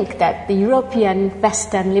doesn't think that the European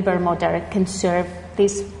Western liberal model can serve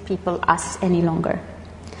these people, us, any longer.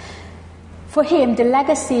 For him, the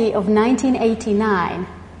legacy of 1989,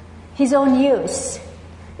 his own use,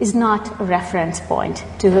 is not a reference point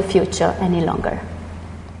to the future any longer.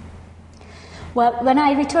 Well, when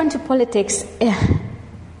I returned to politics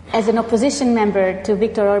as an opposition member to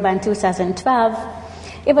Viktor Orbán 2012,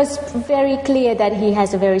 it was very clear that he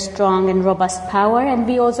has a very strong and robust power, and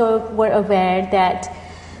we also were aware that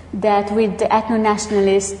with the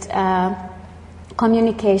ethno-nationalist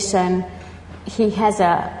communication, he has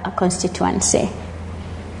a constituency.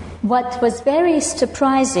 What was very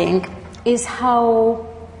surprising is how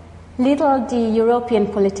little the European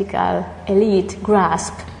political elite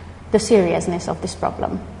grasped the seriousness of this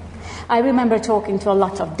problem. I remember talking to a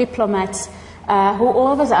lot of diplomats who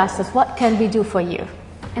always asked us, what can we do for you?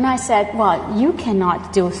 And I said, well, you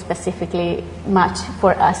cannot do specifically much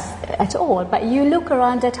for us at all, but you look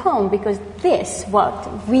around at home, because this,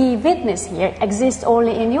 what we witness here, exists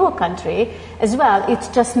only in your country as well. It's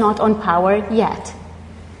just not on power yet.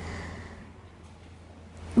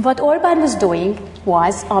 What Orban was doing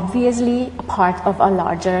was obviously a part of a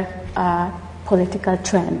larger political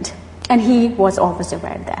trend, and he was always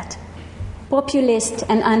aware of that. Populist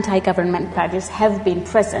and anti-government parties have been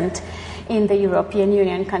present in the European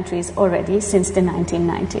Union countries already since the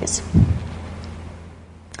 1990s.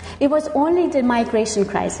 It was only the migration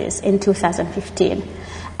crisis in 2015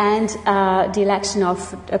 and the election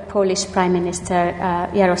of Polish Prime Minister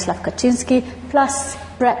Jarosław Kaczynski, plus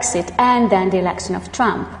Brexit, and then the election of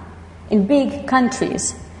Trump in big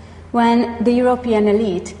countries, when the European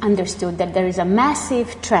elite understood that there is a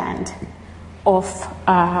massive trend of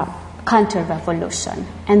counter-revolution,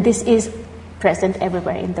 and this is present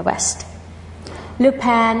everywhere in the West. Le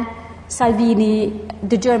Pen, Salvini,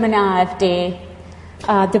 the German AfD,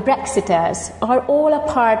 the Brexiters are all a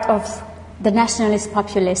part of the nationalist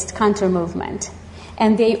populist counter-movement.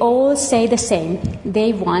 And they all say the same.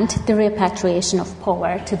 They want the repatriation of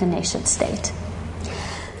power to the nation-state.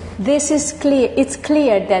 This is clear. It's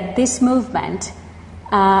clear that this movement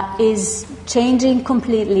is changing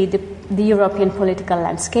completely the European political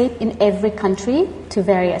landscape in every country to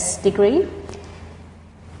various degree.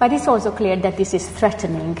 But it's also clear that this is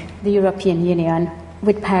threatening the European Union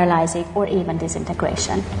with paralyzing or even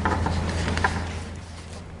disintegration.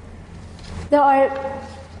 There are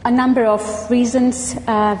a number of reasons,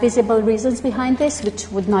 visible reasons behind this, which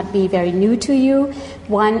would not be very new to you.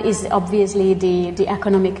 One is obviously the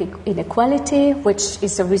economic inequality, which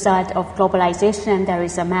is a result of globalization, and there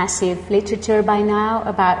is a massive literature by now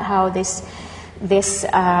about how this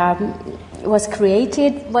was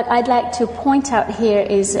created. What I'd like to point out here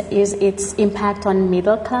is its impact on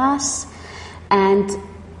middle class, and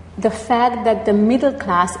the fact that the middle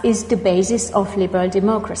class is the basis of liberal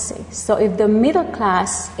democracy. So if the middle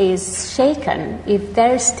class is shaken, if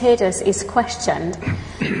their status is questioned,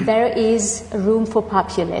 there is room for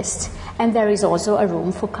populists, and there is also a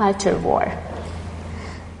room for culture war.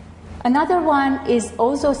 Another one is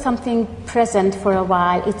also something present for a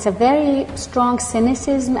while. It's a very strong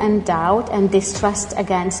cynicism and doubt and distrust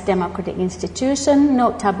against democratic institutions,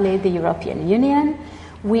 notably the European Union.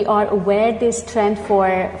 We are aware this trend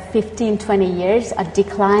for 15, 20 years, a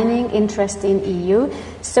declining interest in EU.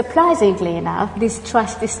 Surprisingly enough, this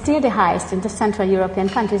trust is still the highest in the Central European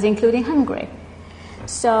countries, including Hungary.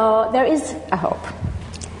 So there is a hope.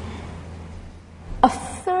 A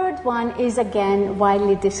third one is again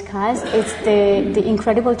widely discussed. It's the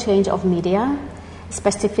incredible change of media,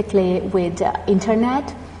 specifically with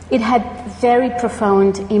internet. It had very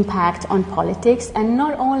profound impact on politics, and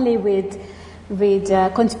not only with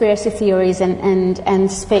conspiracy theories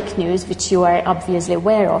and fake news, which you are obviously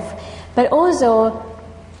aware of, but also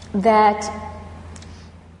that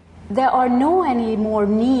there are no any more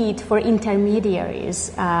need for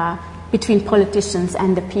intermediaries between politicians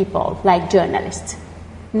and the people, like journalists.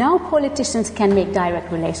 Now politicians can make direct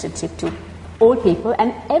relationship to all people,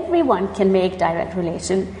 and everyone can make direct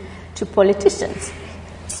relation to politicians.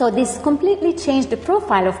 So this completely changed the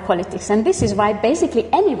profile of politics, and this is why basically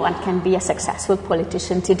anyone can be a successful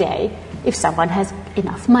politician today if someone has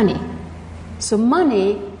enough money. So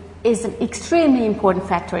money is an extremely important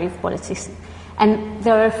factor in politics, and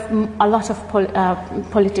there are a lot of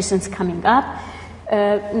politicians coming up.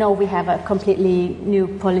 Now we have a completely new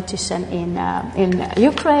politician in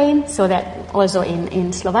Ukraine, so that also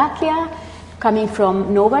in Slovakia, coming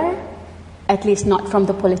from nowhere, at least not from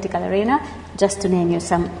the political arena, just to name you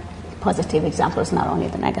some positive examples, not only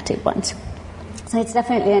the negative ones. So it's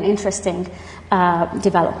definitely an interesting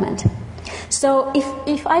development. So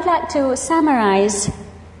if I'd like to summarize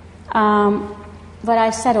what I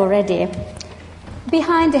said already,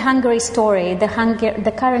 behind the Hungary story, the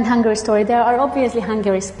current Hungary story, there are obviously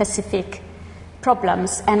Hungary-specific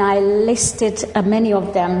problems, and I listed many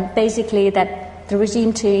of them. Basically, that the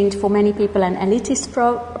regime change for many people an elitist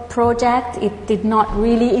project. It did not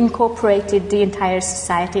really incorporate the entire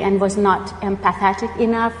society and was not empathetic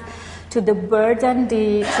enough to the burden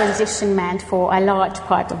the transition meant for a large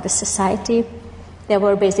part of the society. There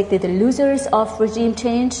were basically the losers of regime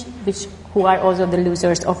change, who are also the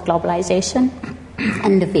losers of globalization,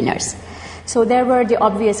 and the winners. So there were the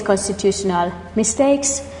obvious constitutional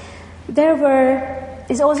mistakes. There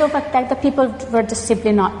is also the fact that the people were just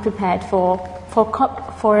simply not prepared for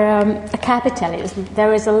capitalism.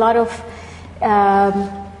 There is a lot of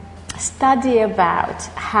study about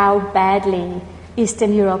how badly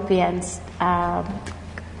Eastern Europeans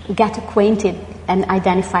get acquainted and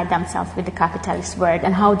identified themselves with the capitalist world,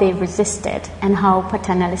 and how they resisted and how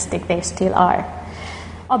paternalistic they still are.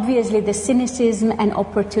 Obviously, the cynicism and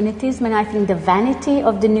opportunism, and I think the vanity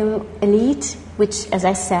of the new elite, which, as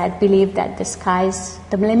I said, believe that the sky's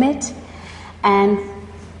the limit,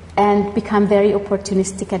 and become very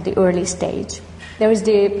opportunistic at the early stage. There is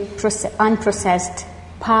the unprocessed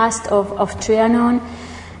past of Trianon,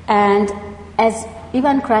 and as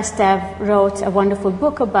Ivan Krastev wrote a wonderful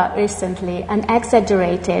book about recently, an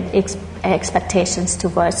exaggerated expectations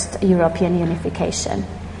towards European unification.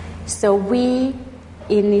 So we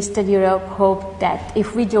in Eastern Europe hope that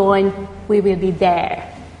if we join, we will be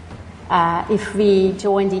there. If we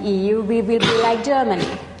join the EU, we will be like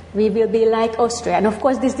Germany. We will be like Austria. And of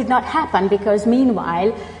course, this did not happen because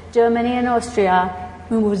meanwhile, Germany and Austria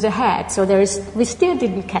moves ahead. So we still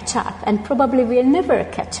didn't catch up, and probably we'll never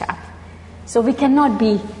catch up. So we cannot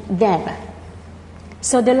be them.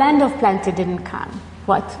 So the land of plenty didn't come,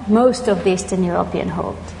 what most of the Eastern European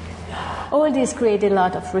hoped. All this created a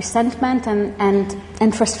lot of resentment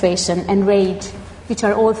and frustration and rage, which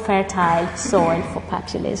are all fertile soil for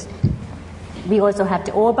populism. We also have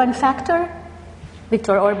the Orban factor.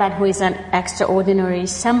 Viktor Orban, who is an extraordinary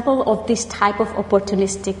sample of this type of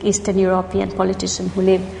opportunistic Eastern European politician who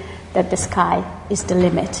lived that the sky is the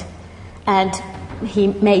limit. And he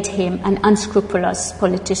made him an unscrupulous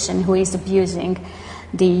politician who is abusing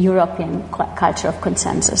the European culture of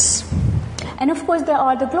consensus. And of course, there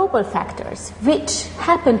are the global factors, which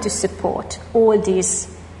happen to support all these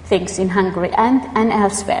things in Hungary and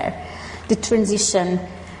elsewhere. The transition,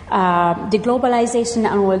 the globalization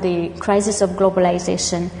and all the crisis of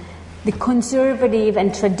globalization, the conservative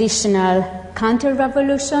and traditional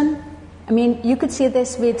counter-revolution. I mean, you could see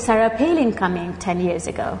this with Sarah Palin coming 10 years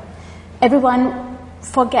ago. Everyone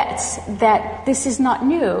forgets that this is not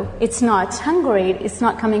new. It's not Hungary. It's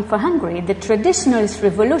not coming for Hungary. The traditionalist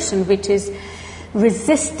revolution, which is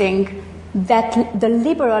resisting that the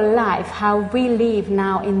liberal life, how we live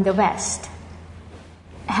now in the West,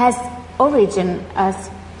 has origin as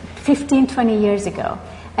 15, 20 years ago.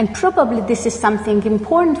 And probably this is something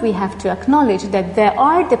important we have to acknowledge, that there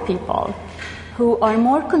are the people who are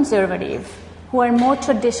more conservative, who are more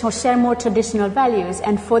traditional, share more traditional values,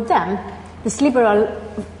 and for them, this liberal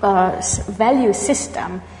value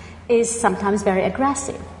system is sometimes very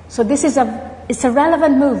aggressive. So this is it's a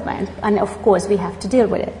relevant movement, and of course we have to deal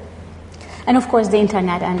with it. And of course the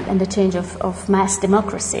internet and the change of mass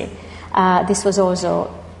democracy, this was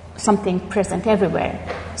also something present everywhere.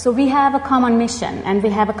 So we have a common mission, and we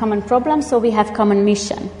have a common problem, so we have common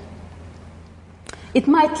mission. It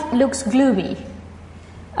might look gloomy,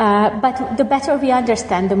 but the better we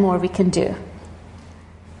understand, the more we can do.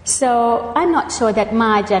 So I'm not sure that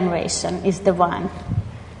my generation is the one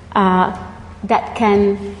that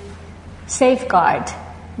can safeguard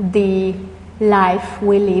the life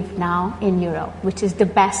we live now in Europe, which is the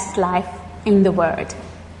best life in the world.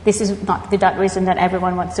 This is not without reason that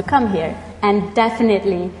everyone wants to come here. And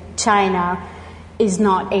definitely China is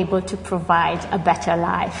not able to provide a better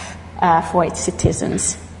life for its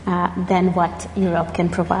citizens than what Europe can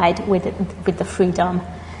provide with the freedom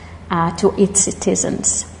to its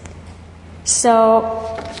citizens.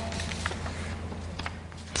 So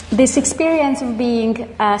this experience of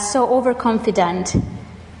being so overconfident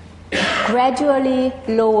gradually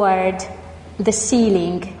lowered the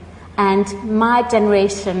ceiling, and my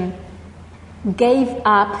generation gave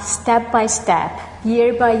up step by step,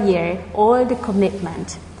 year by year, all the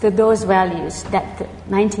commitment to those values that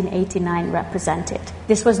 1989 represented.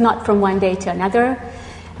 This was not from one day to another.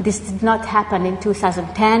 This did not happen in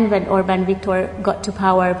 2010 when Orbán Viktor got to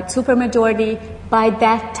power with supermajority. By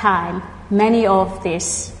that time, many of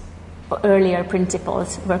these earlier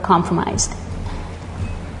principles were compromised.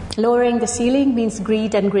 Lowering the ceiling means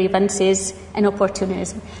greed and grievances and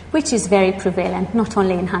opportunism, which is very prevalent, not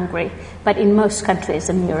only in Hungary, but in most countries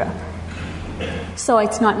in Europe. So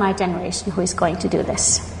it's not my generation who is going to do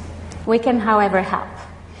this. We can, however, help.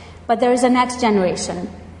 But there is a next generation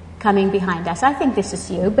coming behind us. I think this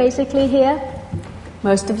is you, basically, here,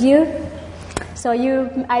 most of you. So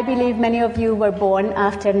I believe many of you were born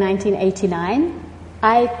after 1989.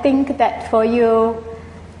 I think that for you,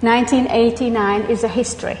 1989 is a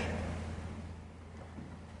history.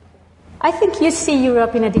 I think you see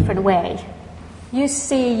Europe in a different way. You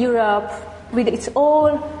see Europe with its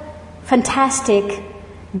all fantastic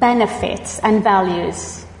benefits and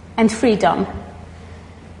values and freedom.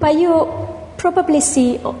 But you probably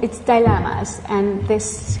see its dilemmas and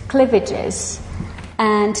these cleavages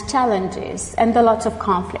and challenges and the lots of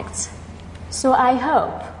conflicts. So I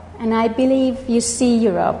hope and I believe you see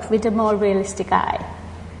Europe with a more realistic eye.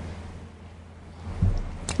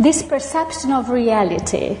 This perception of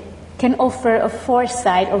reality can offer a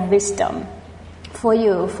foresight of wisdom for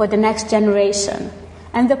you, for the next generation,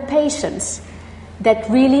 and the patience that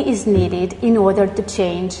really is needed in order to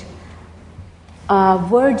change a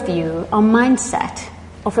worldview, a mindset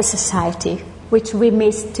of a society which we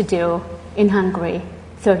missed to do in Hungary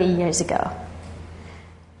 30 years ago.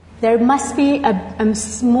 There must be a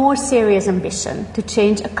more serious ambition to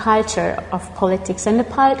change a culture of politics and a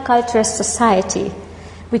culture of society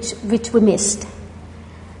which we missed.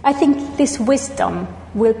 I think this wisdom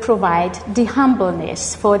will provide the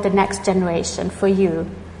humbleness for the next generation, for you,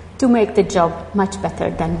 to make the job much better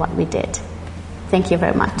than what we did. Thank you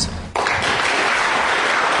very much.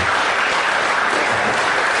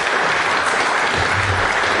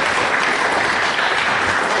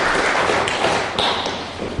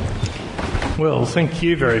 Well, thank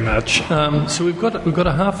you very much. So we've got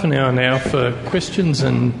a half an hour now for questions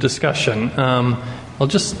and discussion. I'll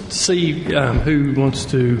just see who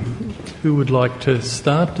would like to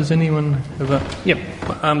start. Does anyone have a... Yep.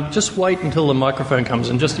 Just wait until the microphone comes,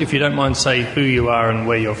 and just, if you don't mind, say who you are and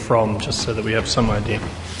where you're from, just so that we have some idea.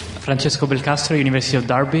 Francesco Belcastro, University of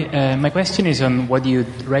Derby. My question is on what you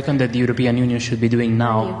reckon that the European Union should be doing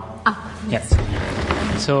now. Yes.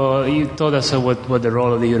 So you told us what the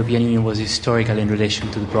role of the European Union was historically in relation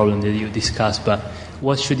to the problem that you discussed, but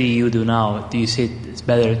what should the EU do now? Do you say it's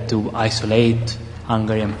better to isolate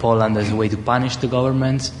Hungary and Poland as a way to punish the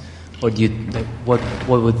governments? Or do you, what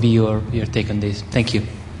would be your take on this? Thank you.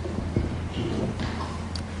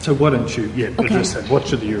 So why don't you address that? What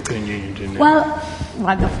should the European Union do now?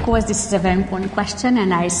 Well, of course, this is a very important question,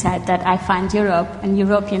 and I said that I find Europe and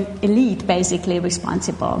European elite basically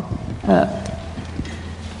responsible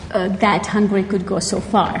that Hungary could go so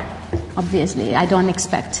far. Obviously, I don't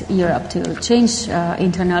expect Europe to change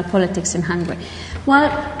internal politics in Hungary. Well,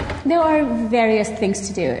 there are various things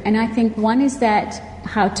to do, and I think one is that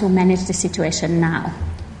how to manage the situation now.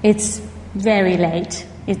 It's very late.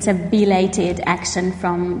 It's a belated action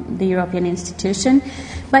from the European institution,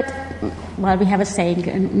 but, well, we have a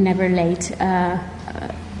saying, never late.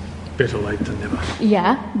 Better late than never.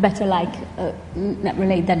 Yeah, better never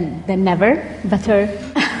late than never. Better,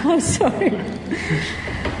 sorry.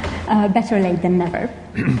 Better late than never.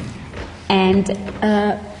 And,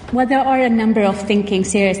 well, there are a number of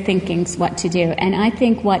serious thinkings what to do. And I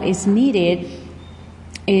think what is needed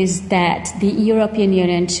is that the European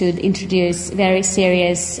Union should introduce very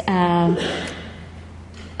serious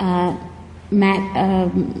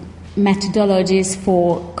methodologies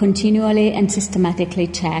for continually and systematically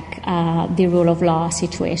check the rule of law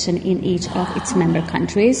situation in each of its member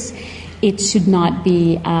countries. It should not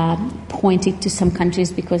be pointed to some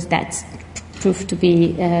countries because that's proved to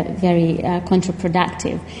be very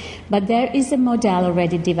counterproductive. But there is a model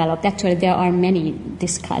already developed. Actually, there are many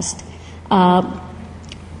discussed.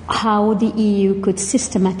 How the EU could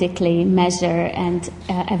systematically measure and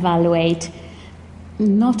evaluate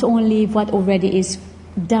not only what already is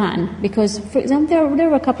done, because, for example, there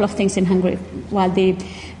were a couple of things in Hungary while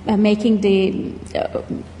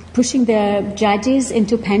pushing the judges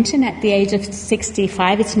into pension at the age of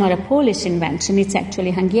 65. It's not a Polish invention, it's actually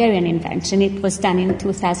a Hungarian invention. It was done in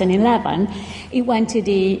 2011. It went to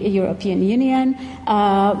the European Union,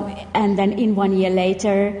 and then in 1 year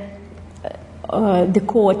later, the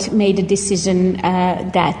court made a decision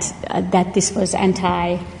that this was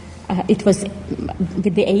it was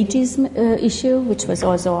with the ageism issue, which was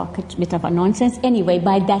also a bit of a nonsense. Anyway,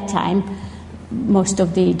 by that time, most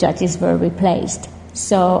of the judges were replaced.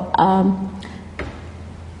 So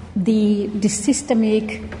the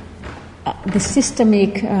systemic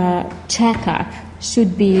checkup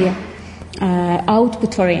should be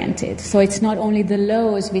output-oriented. So it's not only the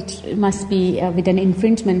laws which must be with an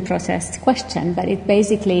infringement process question, but it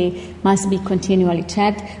basically must be continually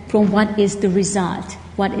checked from what is the result.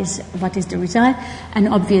 What is the result? And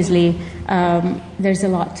obviously, there's a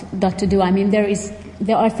lot to do. I mean,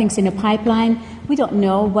 there are things in a pipeline. We don't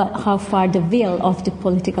know how far the will of the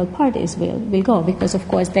political parties will go, because, of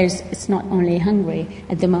course, it's not only Hungary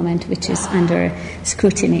at the moment which is under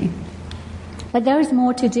scrutiny. But there is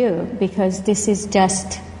more to do, because this is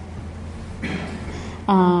just,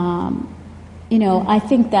 I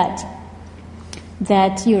think that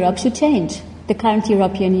Europe should change. The current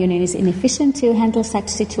European Union is inefficient to handle such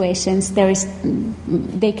situations.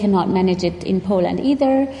 They cannot manage it in Poland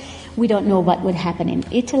either. We don't know what would happen in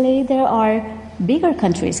Italy. There are bigger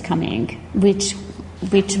countries coming, which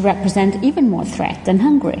represent even more threat than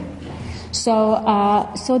Hungary.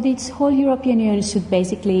 So this whole European Union should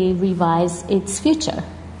basically revise its future.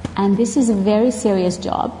 And this is a very serious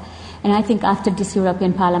job. And I think after this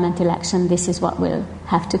European Parliament election, this is what will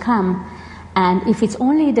have to come. And if it's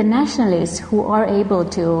only the nationalists who are able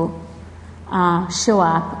to show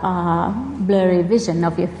up a blurry vision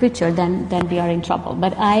of your future, then we are in trouble.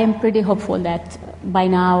 But I am pretty hopeful that by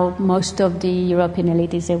now most of the European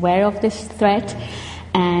elite is aware of this threat,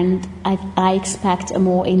 and I expect a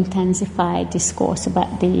more intensified discourse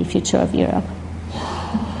about the future of Europe.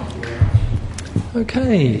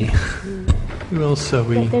 Okay. Who else are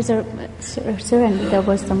we? There's Sir, and there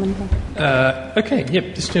was someone there. Okay,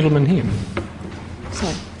 yep, this gentleman here.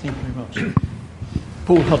 Sorry. Thank you very much.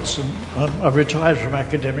 Paul Hudson. I retired from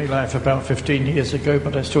academic life about 15 years ago,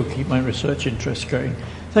 but I still keep my research interest going.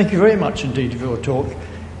 Thank you very much indeed for your talk.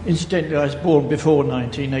 Incidentally, I was born before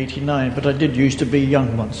 1989, but I did used to be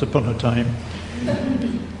young once upon a time.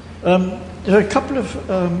 There are a couple of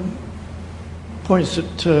points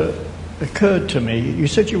that occurred to me. You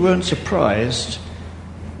said you weren't surprised.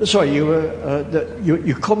 Sorry,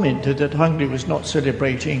 you commented that Hungary was not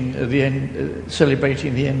celebrating the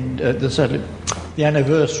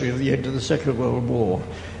anniversary of the end of the Second World War.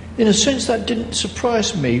 In a sense, that didn't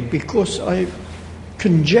surprise me, because I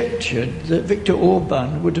conjectured that Viktor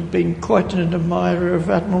Orban would have been quite an admirer of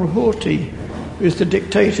Admiral Horthy, who was the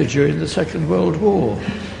dictator during the Second World War.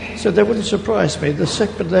 So that wouldn't surprise me.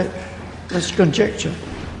 That's conjecture.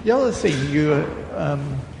 The other thing you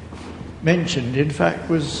mentioned, in fact,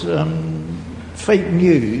 was fake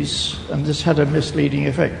news, and this had a misleading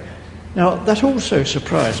effect. Now, that also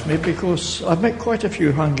surprised me, because I've met quite a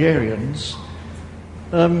few Hungarians.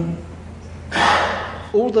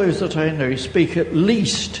 All those that I know speak at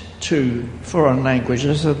least 2 foreign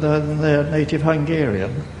languages than their native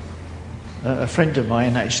Hungarian. A friend of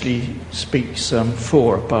mine actually speaks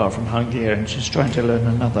 4 apart from Hungarian. She's trying to learn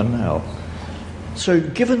another now. So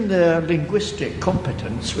given their linguistic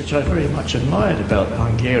competence, which I very much admired about the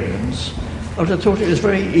Hungarians, I would have thought it was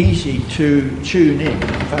very easy to tune in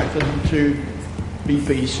fact, to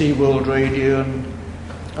BBC World Radio and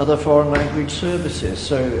other foreign language services.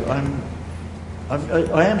 So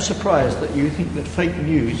I am surprised that you think that fake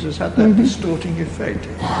news has had that distorting effect.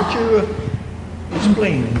 Could you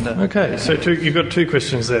explain that? Okay, so you've got 2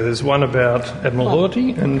 questions there. There's one about Admiral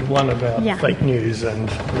Horthy and one about fake news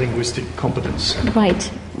and linguistic competence.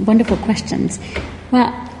 Right, wonderful questions.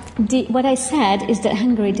 Well, what I said is that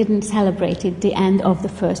Hungary didn't celebrate the end of the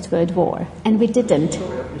First World War, and we didn't.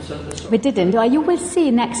 We didn't. Well, you will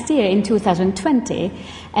see next year in 2020,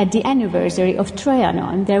 at the anniversary of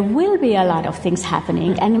Trianon, there will be a lot of things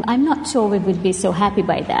happening, and I'm not sure we would be so happy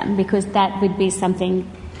by them, because that would be something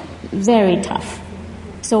very tough.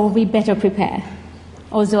 So we better prepare.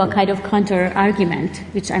 Also a kind of counter-argument,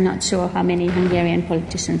 which I'm not sure how many Hungarian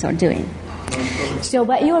politicians are doing. So,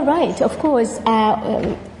 but you're right, of course.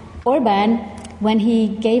 Orban, when he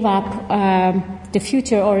gave up the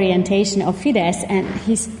future orientation of Fidesz and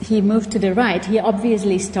he moved to the right, he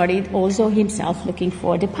obviously started also himself looking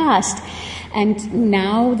for the past. And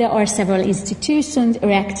now there are several institutions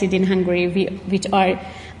erected in Hungary which are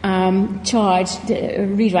charged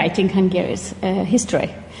rewriting Hungary's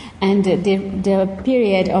history. And the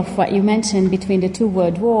period of what you mentioned between the 2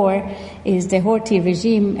 World War is the Horthy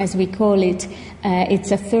regime, as we call it.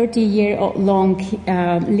 It's a 30-year-long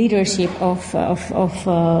leadership of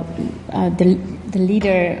the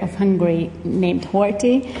leader of Hungary named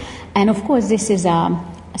Horthy. And of course, this is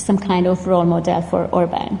some kind of role model for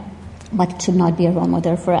Orban. But it should not be a role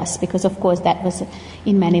model for us, because of course that was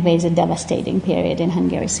in many ways a devastating period in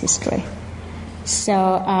Hungary's history.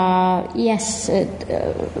 So, yes,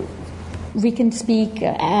 we can speak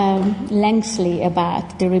lengthily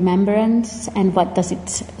about the remembrance and what does it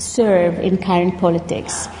serve in current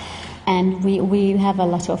politics. And we have a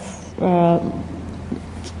lot of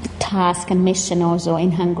task and mission also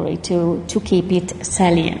in Hungary to keep it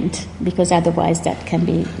salient, because otherwise that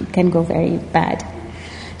can go very bad.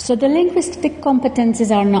 So the linguistic competences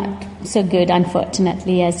are not so good,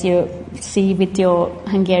 unfortunately, as you see with your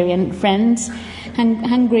Hungarian friends.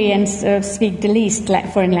 Hungarians speak the least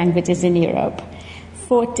foreign languages in Europe.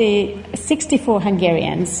 64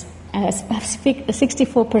 Hungarians,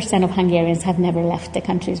 64% of Hungarians have never left the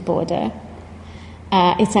country's border.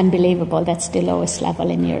 It's unbelievable. That's the lowest level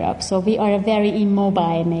in Europe. So we are a very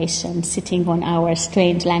immobile nation, sitting on our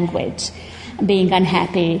strange language, being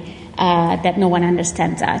unhappy that no one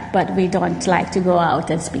understands that, but we don't like to go out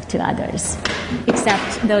and speak to others,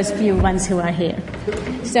 except those few ones who are here.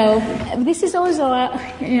 So this is also,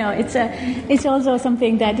 it's also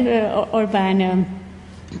something that Orban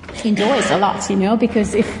enjoys a lot,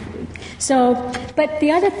 because but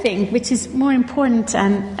the other thing, which is more important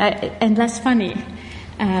and less funny,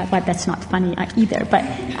 but that's not funny either, but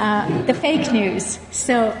the fake news.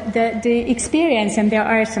 So the experience, and there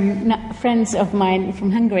are some friends of mine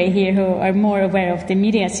from Hungary here who are more aware of the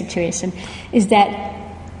media situation, is that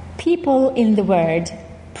people in the world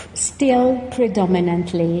still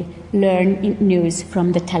predominantly learn news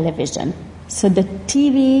from the television. So the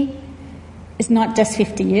TV is not just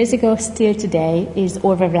 50 years ago, still today is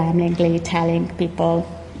overwhelmingly telling people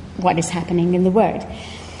what is happening in the world.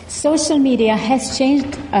 Social media has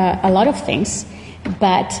changed a lot of things,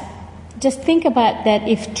 but just think about that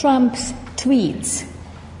if Trump's tweets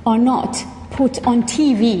are not put on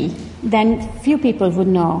TV, then few people would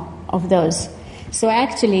know of those. So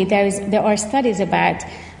actually there are studies about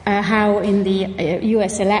how in the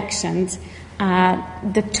US elections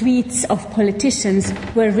the tweets of politicians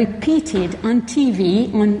were repeated on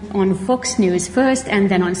TV, on Fox News first, and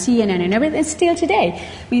then on CNN and everything, still today.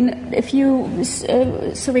 I mean, if you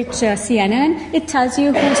switch CNN, it tells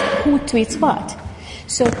you who tweets what.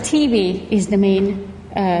 So TV is the main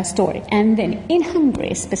story. And then in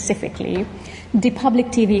Hungary specifically, the public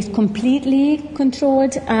TV is completely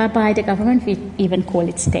controlled by the government. We even call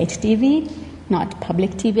it state TV. Not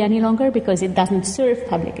public TV any longer because it doesn't serve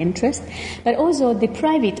public interest. But also the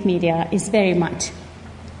private media is very much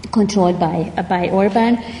controlled by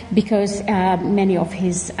Orban because many of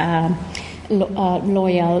his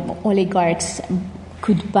loyal oligarchs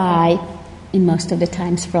could buy, in most of the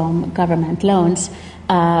times from government loans,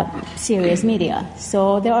 serious media.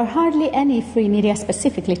 So there are hardly any free media,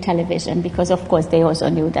 specifically television, because of course they also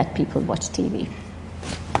knew that people watch TV.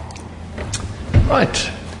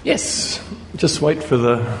 Right. Yes. Just wait for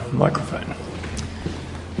the microphone.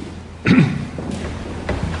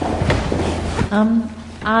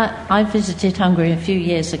 I visited Hungary a few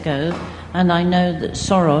years ago, and I know that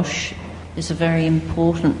Soros is a very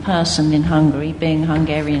important person in Hungary, being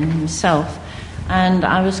Hungarian himself. And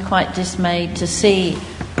I was quite dismayed to see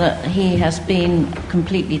that he has been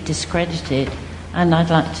completely discredited, and I'd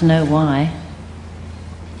like to know why.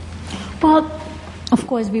 Well, of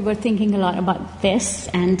course, we were thinking a lot about this,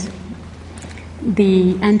 and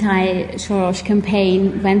the anti-Soros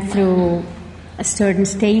campaign went through certain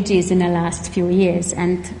stages in the last few years,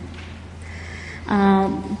 and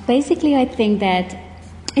basically I think that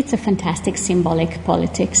it's a fantastic symbolic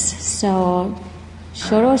politics. So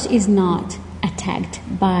Soros is not attacked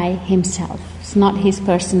by himself. It's not his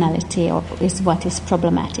personality or is what is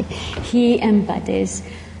problematic. He embodies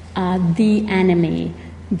the enemy,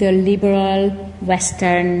 the liberal,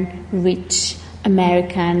 Western, rich,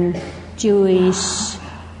 American, Jewish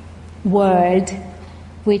world,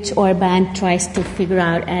 which Orban tries to figure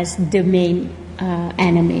out as the main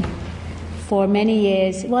enemy. For many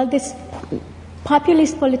years, well, this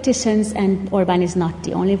populist politicians, and Orban is not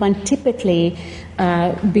the only one, typically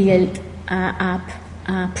build up,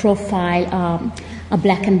 profile a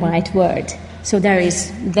black and white world. So there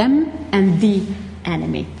is them and the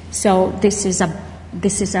enemy. So this is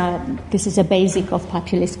a basic of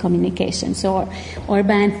populist communication. So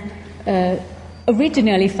Orban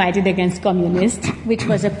originally fought against communists, which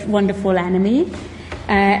was a wonderful enemy,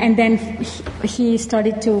 and then he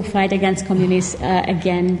started to fight against communists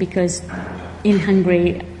again because in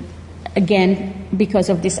Hungary, again because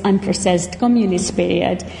of this unprocessed communist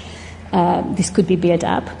period, this could be built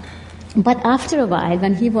up. But after a while,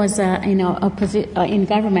 when he was in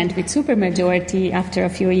government with supermajority, after a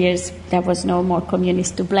few years, there was no more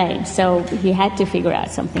communists to blame. So he had to figure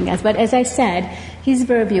out something else. But as I said, his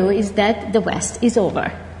view is that the West is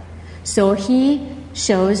over. So he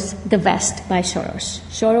shows the West by Soros.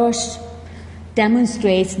 Soros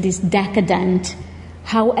demonstrates this decadent,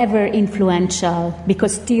 however influential,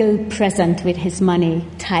 because still present with his money,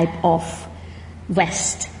 type of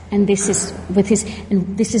West. And this is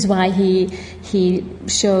why he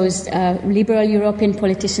shows liberal European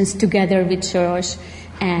politicians together with Soros,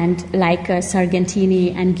 and like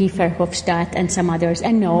Sargentini and Guy Verhofstadt and some others,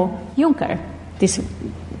 and no Juncker.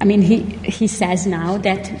 He says now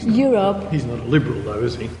that Europe. He's not a liberal, though,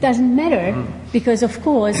 is he? Doesn't matter, because of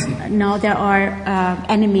course now there are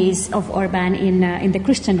enemies of Orban in the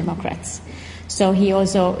Christian Democrats. So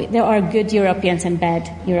there are good Europeans and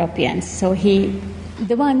bad Europeans. So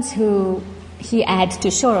the ones who he adds to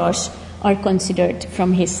Soros are considered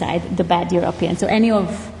from his side the bad Europeans. So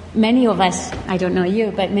many of us, I don't know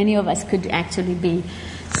you, but many of us could actually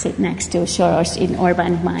sit next to Soros in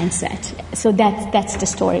Orban mindset. So that's the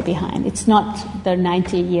story behind. It's not the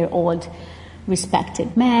 90-year-old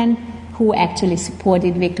respected man who actually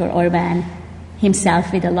supported Viktor Orban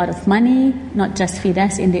himself with a lot of money, not just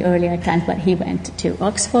Fidesz in the earlier times, but he went to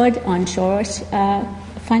Oxford on Soros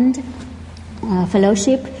fund.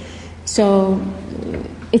 Fellowship. So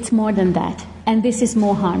It's more than that. And this is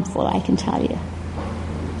more harmful, I can tell you.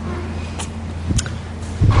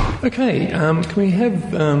 Okay, can we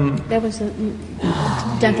have... There was a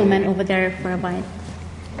gentleman over there for a while.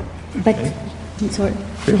 But, sorry.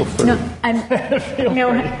 Feel free. No,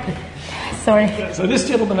 sorry. So this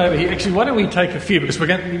gentleman over here, actually, why don't we take a few, because we're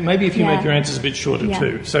going, maybe if you make your answers a bit shorter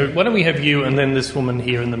too. So why don't we have you and then this woman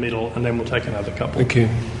here in the middle, and then we'll take another couple. Thank you.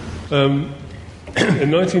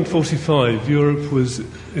 In 1945, Europe was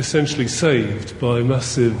essentially saved by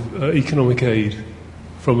massive economic aid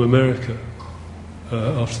from America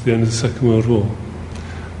after the end of the Second World War.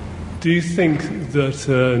 Do you think that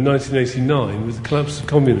 1989, with the collapse of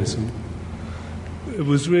communism, it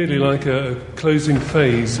was really like a closing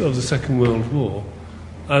phase of the Second World War,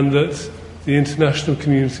 and that the international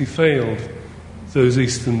community failed those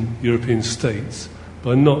Eastern European states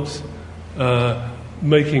by not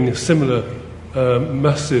making a similar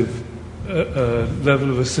massive level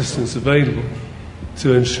of assistance available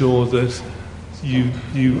to ensure that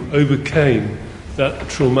you overcame that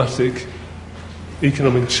traumatic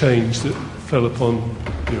economic change that fell upon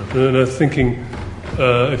Europe? And I'm thinking,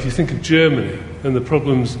 if you think of Germany and the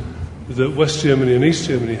problems that West Germany and East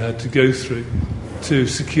Germany had to go through to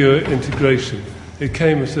secure integration, it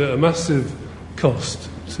came at a massive cost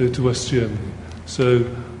to West Germany. So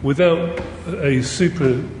without a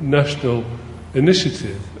supranational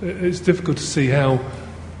initiative, it's difficult to see how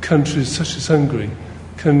countries such as Hungary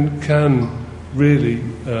can really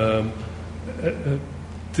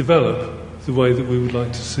develop the way that we would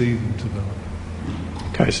like to see them develop.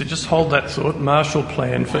 Okay, so just hold that thought. Marshall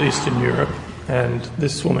Plan for Eastern Europe. And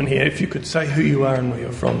this woman here, if you could say who you are and where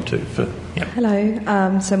you're from too.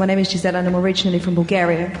 Hello, so my name is Gisela and I'm originally from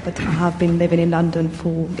Bulgaria, but I have been living in London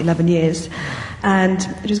for 11 years. And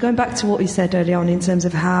just going back to what we said earlier on in terms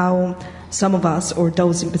of how some of us, or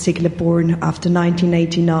those in particular born after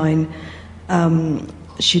 1989,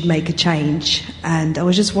 should make a change. And I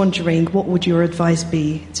was just wondering, what would your advice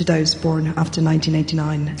be to those born after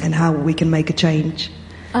 1989 and how we can make a change?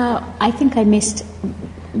 I think I missed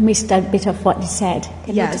a bit of what you said.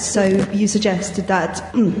 So you suggested that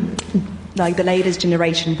like the latest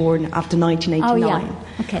generation born after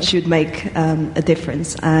 1989 should make a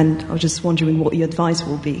difference, and I was just wondering what your advice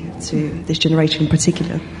will be to this generation in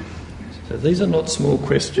particular. So these are not small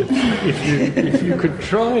questions. If you could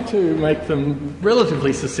try to make them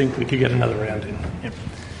relatively succinct, we could get another round in. Yep.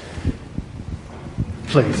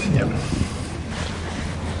 Please. Yep.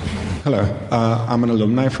 Hello, I'm an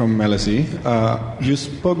alumni from LSE. You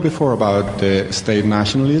spoke before about the state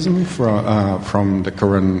nationalism from the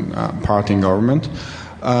current party in government,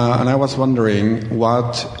 and I was wondering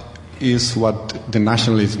what the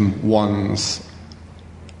nationalism wants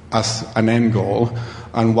as an end goal,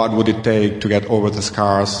 and what would it take to get over the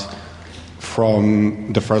scars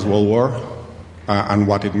from the First World War, and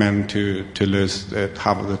what it meant to lose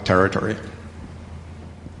half of the territory.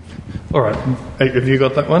 All right. Have you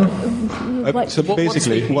got that one? So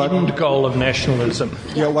basically, what's the end goal of nationalism?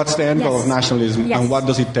 Yeah, what's the end goal of nationalism, and what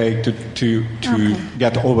does it take to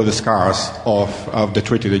get over the scars of the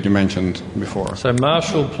treaty that you mentioned before? So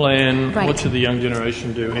Marshall Plan, what should the young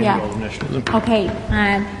generation do? End goal of nationalism. Okay.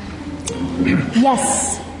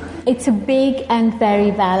 Yes, it's a big and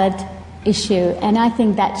very valid issue, and I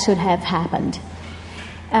think that should have happened.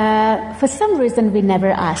 For some reason, we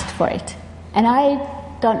never asked for it, and I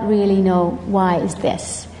don't really know why is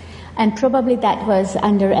this. And probably that was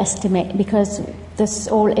underestimated, because this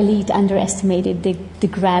all elite underestimated the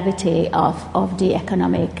gravity of the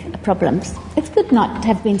economic problems. It could not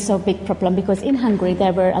have been so big problem, because in Hungary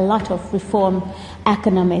there were a lot of reform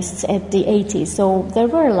economists at the 80s, so there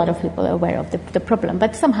were a lot of people aware of the problem,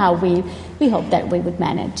 but somehow we hoped that we would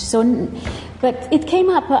manage. But it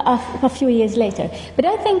came up a few years later. But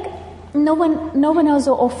I think no one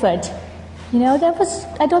also offered.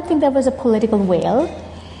 I don't think there was a political will,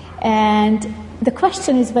 and the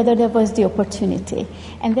question is whether there was the opportunity.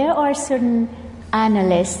 And there are certain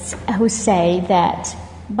analysts who say that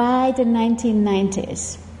by the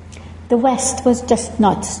 1990s, the West was just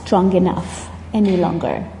not strong enough any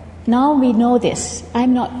longer. Now we know this.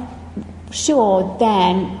 I'm not sure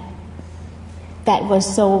then that was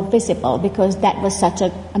so visible, because that was such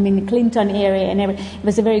the Clinton era, and it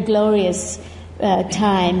was a very glorious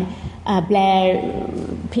time. Blair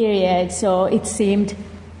period, so it seemed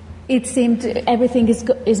everything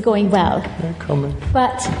is going well. No comment.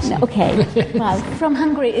 But well, from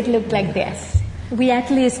Hungary it looked like this. We at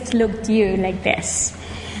least looked like this.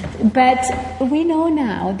 But we know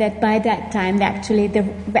now that by that time, actually, the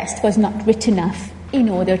West was not rich enough in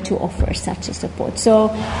order to offer such a support.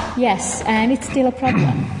 So yes, and it's still a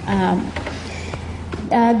problem.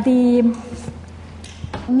 the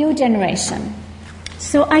new generation.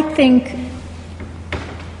 So I think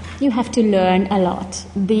you have to learn a lot.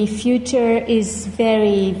 The future is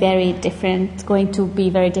very, very different, going to be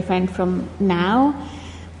very different from now.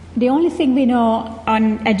 The only thing we know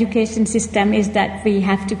on education system is that we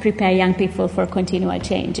have to prepare young people for continual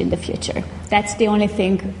change in the future. That's the only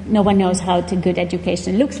thing. No one knows how good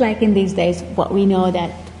education looks like in these days. What we know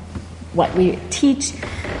that what we teach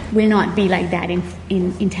will not be like that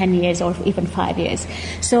in 10 years or even 5 years.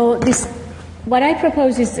 So what I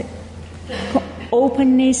propose is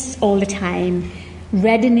openness all the time,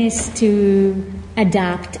 readiness to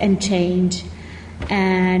adapt and change,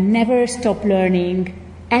 and never stop learning.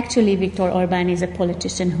 Actually, Viktor Orban is a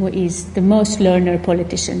politician who is the most learner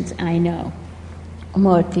politician I know,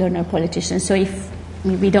 most learner politician. So if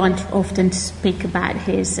we don't often speak about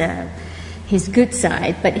his good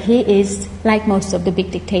side, but he is, like most of the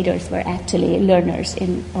big dictators, were actually learners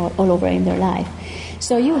all over in their life.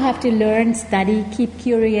 So you have to learn, study, keep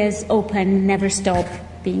curious, open, never stop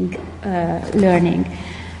being learning.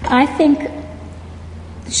 I think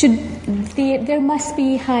there must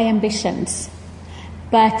be high ambitions,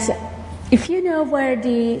 but if you know where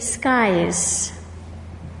the sky is,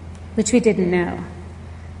 which we didn't know,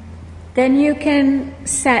 then you can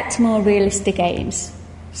set more realistic aims.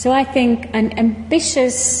 So I think an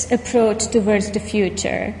ambitious approach towards the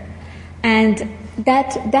future, and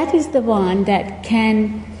that is the one that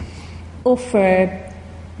can offer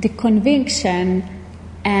the conviction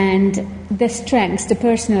and the strengths, the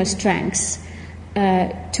personal strengths,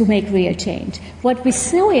 to make real change. What we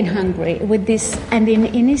saw in Hungary with this, and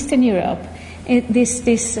in Eastern Europe,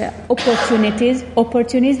 this opportunities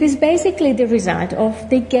is basically the result of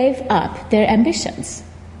they gave up their ambitions.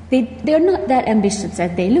 They're not that ambitious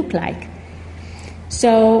as they look like.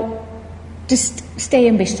 So just stay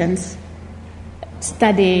ambitious,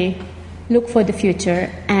 study, look for the future,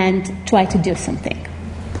 and try to do something.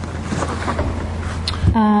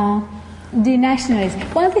 The nationalists,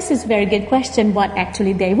 well, this is a very good question, what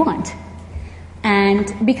actually they want. And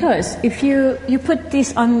because if you put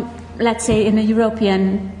this on, let's say, in a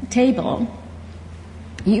European table,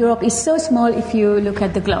 Europe is so small if you look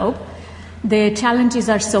at the globe. The challenges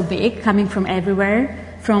are so big, coming from everywhere,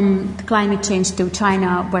 from climate change to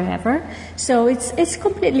China, wherever. So it's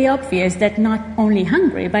completely obvious that not only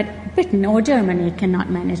Hungary, but Britain or Germany cannot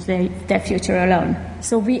manage their future alone.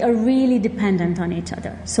 So we are really dependent on each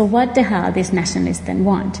other. So what the hell these nationalists then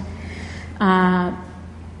want?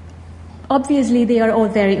 Obviously, they are all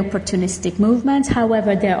very opportunistic movements.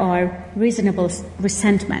 However, there are reasonable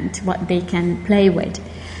resentment, what they can play with.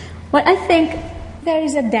 But I think there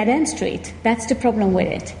is a dead-end street. That's the problem with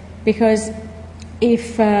it. Because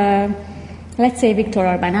if, let's say Viktor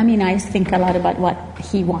Orban, I think a lot about what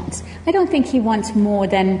he wants. I don't think he wants more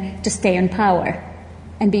than to stay in power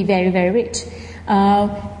and be very, very rich.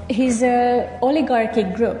 His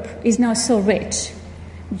oligarchic group is now so rich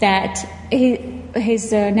that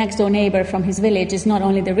his next-door neighbor from his village is not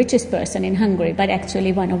only the richest person in Hungary, but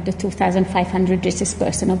actually one of the 2,500 richest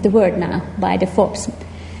person of the world now by the Forbes.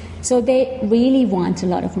 So they really want a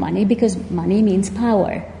lot of money because money means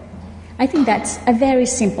power. I think that's a very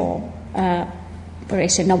simple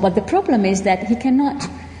operation. Now, but the problem is that he cannot,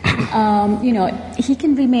 he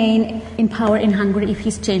can remain in power in Hungary if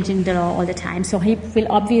he's changing the law all the time. So he will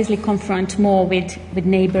obviously confront more with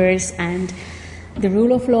neighbors, and the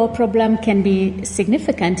rule of law problem can be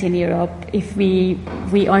significant in Europe if we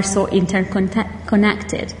are so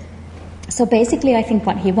interconnected. So basically, I think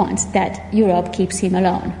what he wants, that Europe keeps him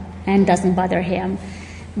alone and doesn't bother him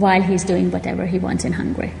while he's doing whatever he wants in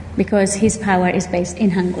Hungary, because his power is based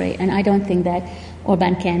in Hungary, and I don't think that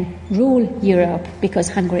Orban can rule Europe because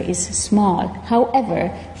Hungary is small.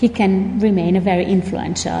 However, he can remain a very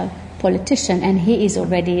influential politician, and he is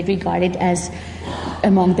already regarded as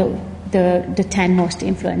among the 10 most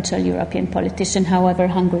influential European politicians. However,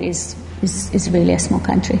 Hungary is really a small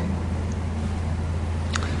country.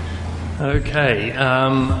 Okay,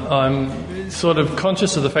 I'm sort of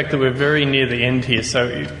conscious of the fact that we're very near the end here,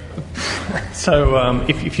 so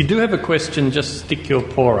if you do have a question, just stick your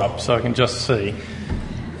paw up so I can just see.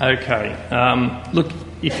 Okay, look,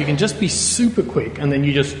 if you can just be super quick and then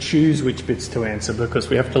you just choose which bits to answer, because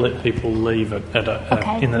we have to let people leave in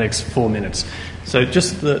the next 4 minutes. So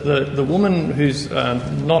just the woman who's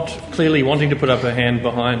not clearly wanting to put up her hand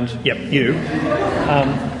behind, you.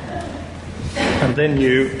 And then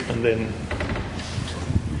you, and then...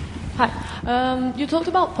 Hi. You talked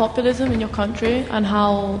about populism in your country and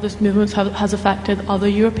how this movement has affected other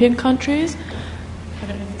European countries. I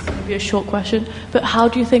don't know if it's going to be a short question, but how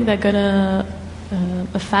do you think they're going to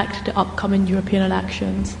affect the upcoming European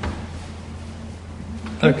elections?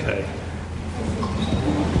 Okay.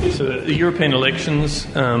 So the European elections,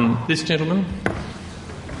 this gentleman?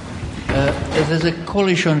 There's a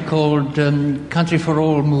coalition called Country for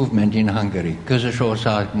All movement in Hungary, Közös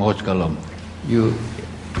Ország Mozgalom.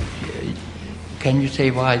 Can you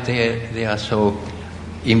say why they are so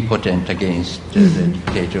impotent against the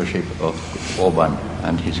dictatorship of Orban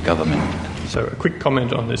and his government? So a quick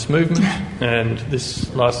comment on this movement, and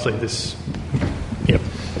lastly. Yep.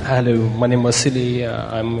 Hello, my name is Vasily.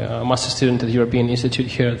 I'm a master student at the European Institute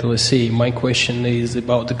here at LSE. My question is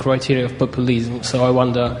about the criteria of populism. So I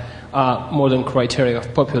wonder, modern criteria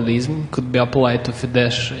of populism could be applied to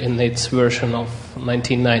Fidesz in its version of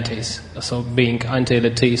 1990s, so being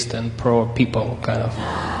anti-elitist and pro-people, kind of.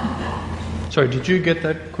 Sorry, did you get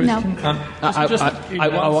that question? No.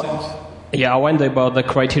 I wonder about the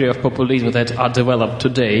criteria of populism that are developed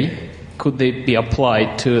today. Could they be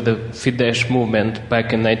applied to the Fidesz movement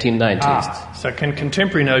back in 1990s? So can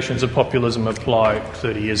contemporary notions of populism apply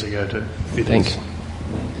 30 years ago to Fidesz? Thank you.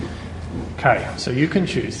 Okay, so you can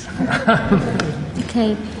choose.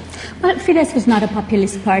 Okay. Well, Fidesz was not a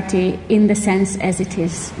populist party in the sense as it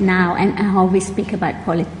is now and how we speak about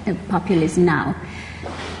populism now.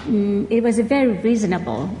 It was a very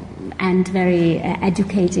reasonable and very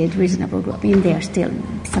educated, reasonable group. I mean, they are still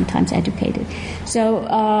sometimes educated. So,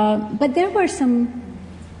 but there were some,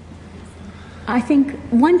 I think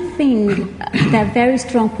one thing that very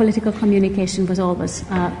strong political communication was always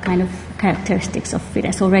kind of characteristics of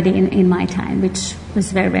Fidesz already in my time, which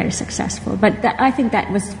was very, very successful. But I think that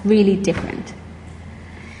was really different.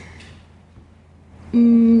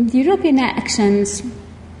 The European actions,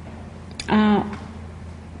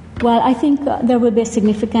 well, I think there will be a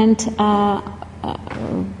significant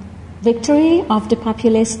victory of the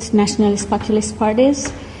nationalist populist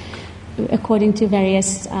parties. According to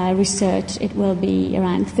various research, it will be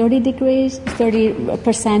around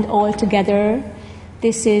 30% altogether.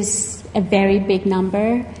 This is a very big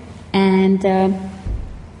number, and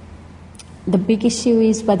the big issue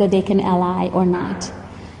is whether they can ally or not.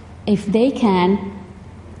 If they can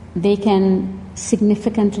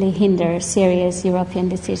significantly hinder serious European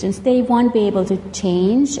decisions. They won't be able to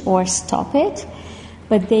change or stop it,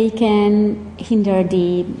 but they can hinder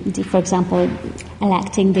for example,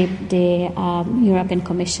 electing the European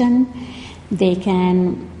Commission. They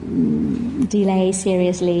can delay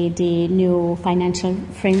seriously the new financial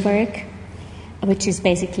framework, which is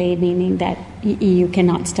basically meaning that EU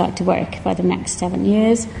cannot start to work for the next 7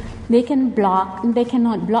 years. They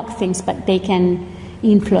cannot block things, but they can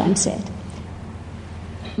influence it.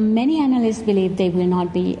 Many analysts believe they will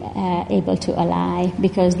not be able to ally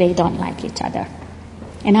because they don't like each other.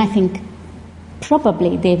 And I think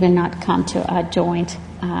probably they will not come to a joint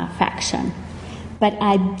faction. But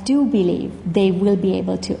I do believe they will be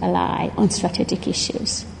able to ally on strategic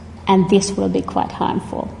issues. And this will be quite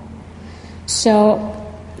harmful. So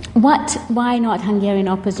why not Hungarian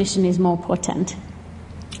opposition is more potent?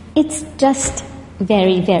 It's just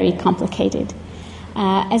very, very complicated.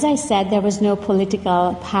 As I said, there was no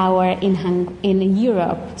political power in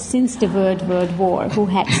Europe since the World War who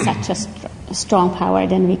had such a strong power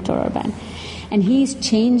than Viktor Orban. And he's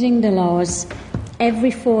changing the laws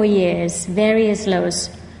every 4 years, various laws,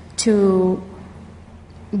 to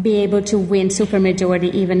be able to win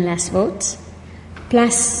supermajority, even less votes.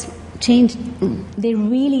 Plus, they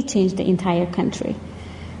really changed the entire country.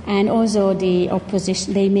 And also the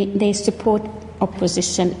opposition, they support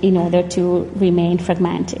opposition in order to remain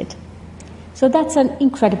fragmented. So that's an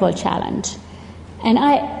incredible challenge. And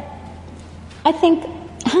I think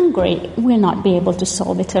Hungary will not be able to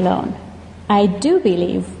solve it alone. I do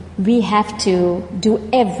believe we have to do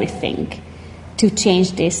everything to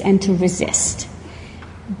change this and to resist.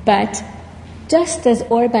 But just as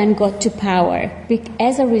Orban got to power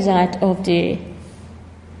as a result of the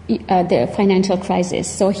financial crisis,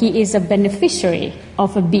 so he is a beneficiary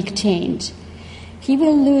of a big change, he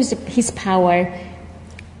will lose his power,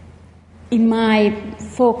 in my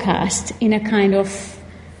forecast, in a kind of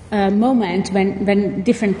moment when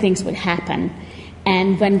different things would happen,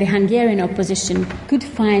 and when the Hungarian opposition could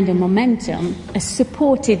find a momentum, a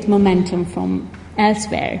supported momentum from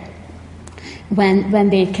elsewhere,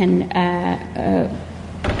 when they can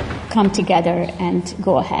come together and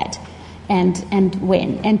go ahead and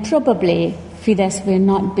win. And probably Fidesz will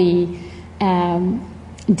not be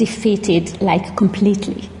defeated like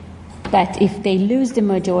completely. But if they lose the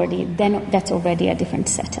majority, then that's already a different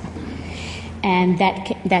setup. And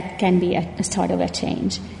that can be a start of a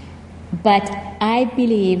change. But I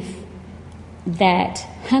believe that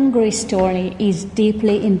Hungary's story is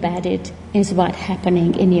deeply embedded is what's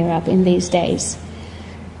happening in Europe in these days.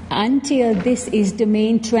 Until this is the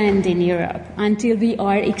main trend in Europe, until we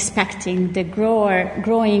are expecting the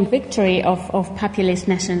growing victory of populist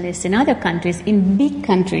nationalists in other countries, in big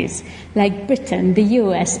countries like Britain, the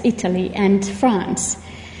US, Italy, and France,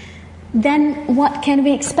 then what can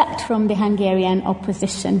we expect from the Hungarian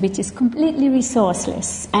opposition, which is completely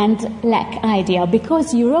resourceless and lack idea,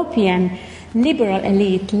 because European liberal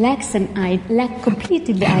elite lack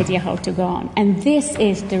completely the idea how to go on. And this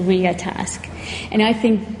is the real task. And I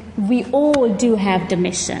think we all do have the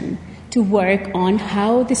mission to work on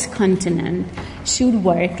how this continent should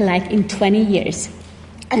work like in 20 years.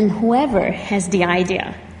 And whoever has the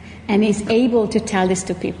idea and is able to tell this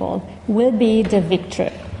to people will be the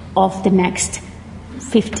victor of the next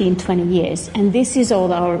 15, 20 years. And this is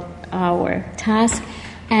all our task.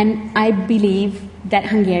 And I believe that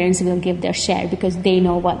Hungarians will give their share because they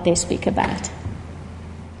know what they speak about.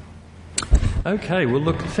 Okay, well,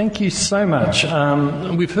 look, thank you so much.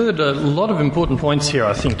 We've heard a lot of important points here,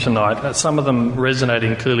 I think, tonight, some of them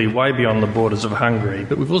resonating clearly way beyond the borders of Hungary,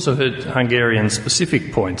 but we've also heard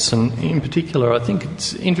Hungarian-specific points, and in particular, I think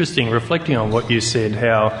it's interesting, reflecting on what you said,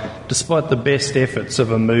 how despite the best efforts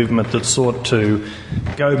of a movement that sought to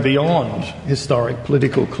go beyond historic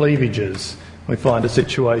political cleavages, we find a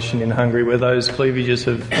situation in Hungary where those cleavages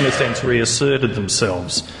have, in a sense, reasserted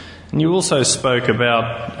themselves. And you also spoke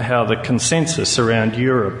about how the consensus around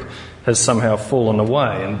Europe has somehow fallen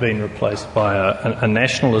away and been replaced by a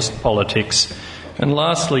nationalist politics. And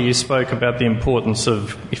lastly, you spoke about the importance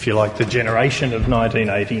of, if you like, the generation of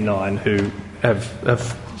 1989 who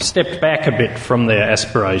have stepped back a bit from their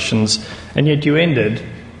aspirations, and yet you ended,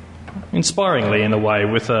 inspiringly in a way,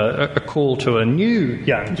 with a call to a new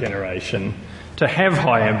young generation to have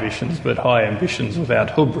high ambitions, but high ambitions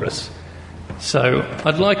without hubris. So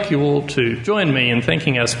I'd like you all to join me in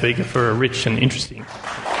thanking our speaker for a rich and interesting